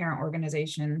several parent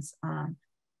organizations.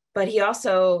 But he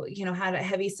also, had a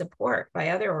heavy support by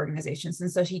other organizations.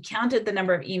 And so he counted the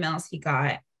number of emails he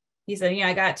got. He said,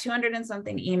 I got 200 and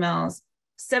something emails.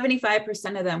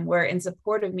 75% of them were in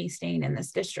support of me staying in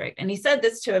this district. And he said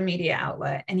this to a media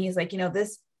outlet. And he's like,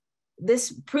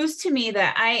 this proves to me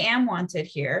that I am wanted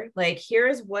here. Like,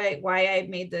 here's why I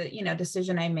made the,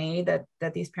 decision I made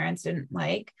that these parents didn't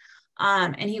like.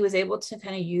 And he was able to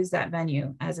kind of use that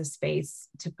venue as a space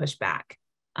to push back.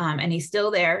 And he's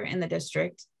still there in the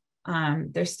district.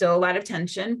 There's still a lot of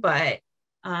tension, but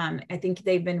I think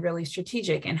they've been really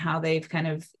strategic in how they've kind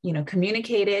of,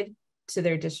 communicated to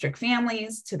their district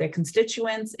families, to their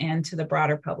constituents, and to the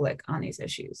broader public on these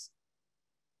issues.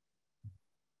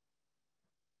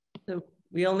 So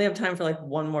we only have time for like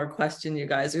one more question, you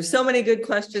guys. There's so many good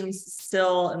questions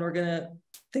still, and we're gonna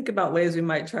think about ways we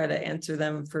might try to answer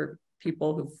them for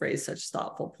people who phrase such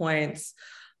thoughtful points.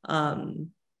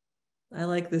 I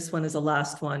like this one as a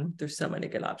last one. There's so many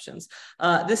good options.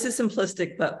 This is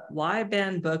simplistic, but why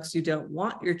ban books you don't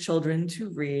want your children to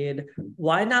read?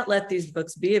 Why not let these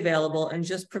books be available and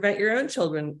just prevent your own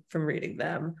children from reading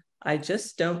them? I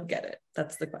just don't get it.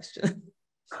 That's the question.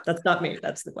 That's not me.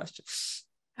 That's the question.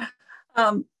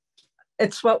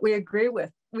 It's what we agree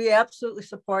with. We absolutely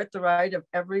support the right of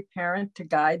every parent to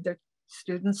guide their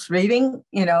students' reading.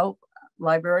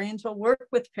 Librarians will work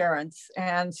with parents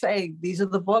and say, these are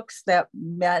the books that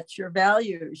match your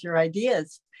values, your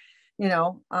ideas,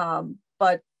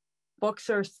 but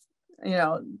books are,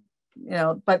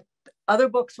 but other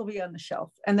books will be on the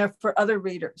shelf and they're for other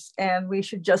readers. And we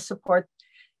should just support,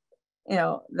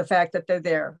 the fact that they're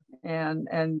there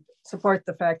and support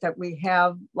the fact that we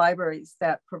have libraries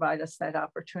that provide us that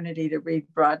opportunity to read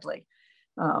broadly.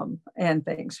 And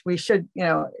things. We should,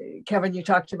 Kevin, you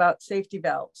talked about safety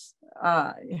valves,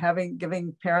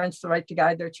 giving parents the right to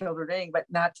guide their children reading, but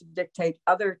not to dictate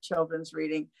other children's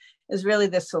reading is really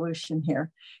the solution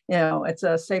here. It's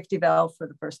a safety valve for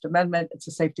the First Amendment. It's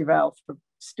a safety valve for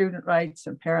student rights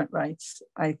and parent rights.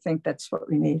 I think that's what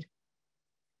we need.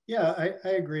 Yeah, I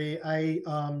agree. I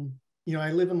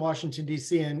live in Washington,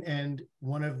 D.C., and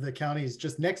one of the counties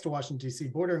just next to Washington, D.C.,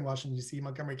 bordering Washington, D.C.,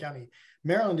 Montgomery County,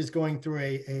 Maryland, is going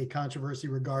through a controversy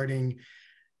regarding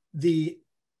the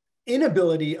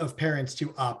inability of parents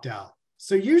to opt out.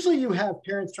 So usually you have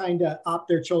parents trying to opt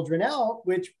their children out,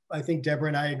 which I think Deborah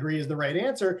and I agree is the right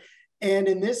answer. And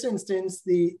in this instance,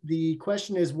 the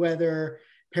question is whether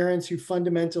parents who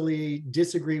fundamentally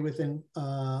disagree with an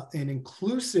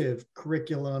inclusive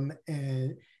curriculum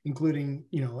and including,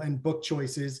 and book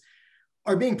choices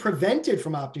are being prevented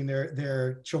from opting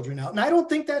their children out. And I don't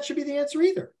think that should be the answer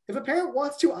either. If a parent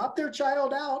wants to opt their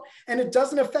child out and it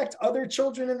doesn't affect other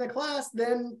children in the class,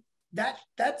 then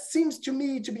that seems to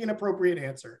me to be an appropriate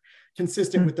answer,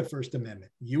 consistent with the First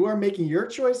Amendment. You are making your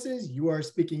choices, you are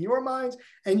speaking your minds,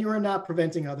 and you are not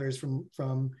preventing others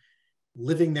from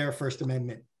living their First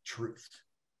Amendment truth.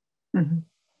 Mm-hmm.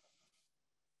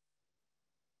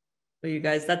 Well, you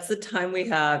guys, that's the time we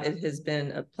have. It has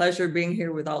been a pleasure being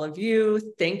here with all of you.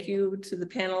 Thank you to the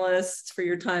panelists for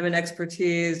your time and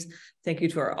expertise. Thank you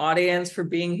to our audience for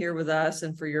being here with us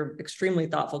and for your extremely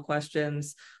thoughtful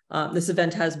questions. This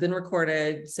event has been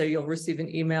recorded, so you'll receive an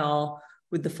email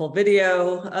with the full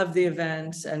video of the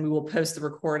event, and we will post the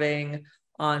recording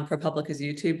on ProPublica's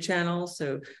YouTube channel.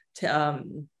 So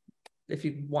if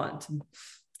you want to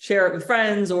share it with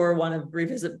friends or want to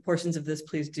revisit portions of this,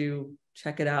 please do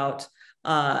check it out.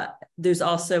 There's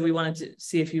also, we wanted to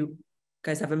see if you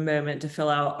guys have a moment to fill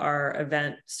out our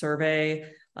event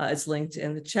survey. It's linked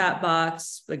in the chat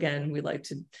box. Again, we like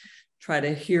to try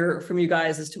to hear from you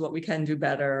guys as to what we can do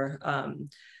better.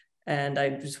 And I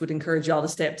just would encourage y'all to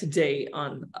stay up to date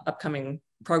on upcoming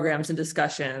programs and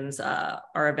discussions.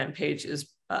 Our event page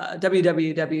is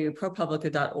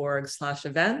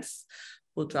www.propublica.org/events.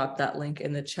 We'll drop that link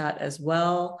in the chat as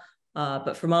well.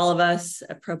 But from all of us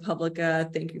at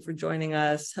ProPublica, thank you for joining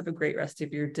us. Have a great rest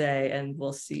of your day, and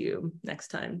we'll see you next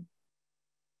time.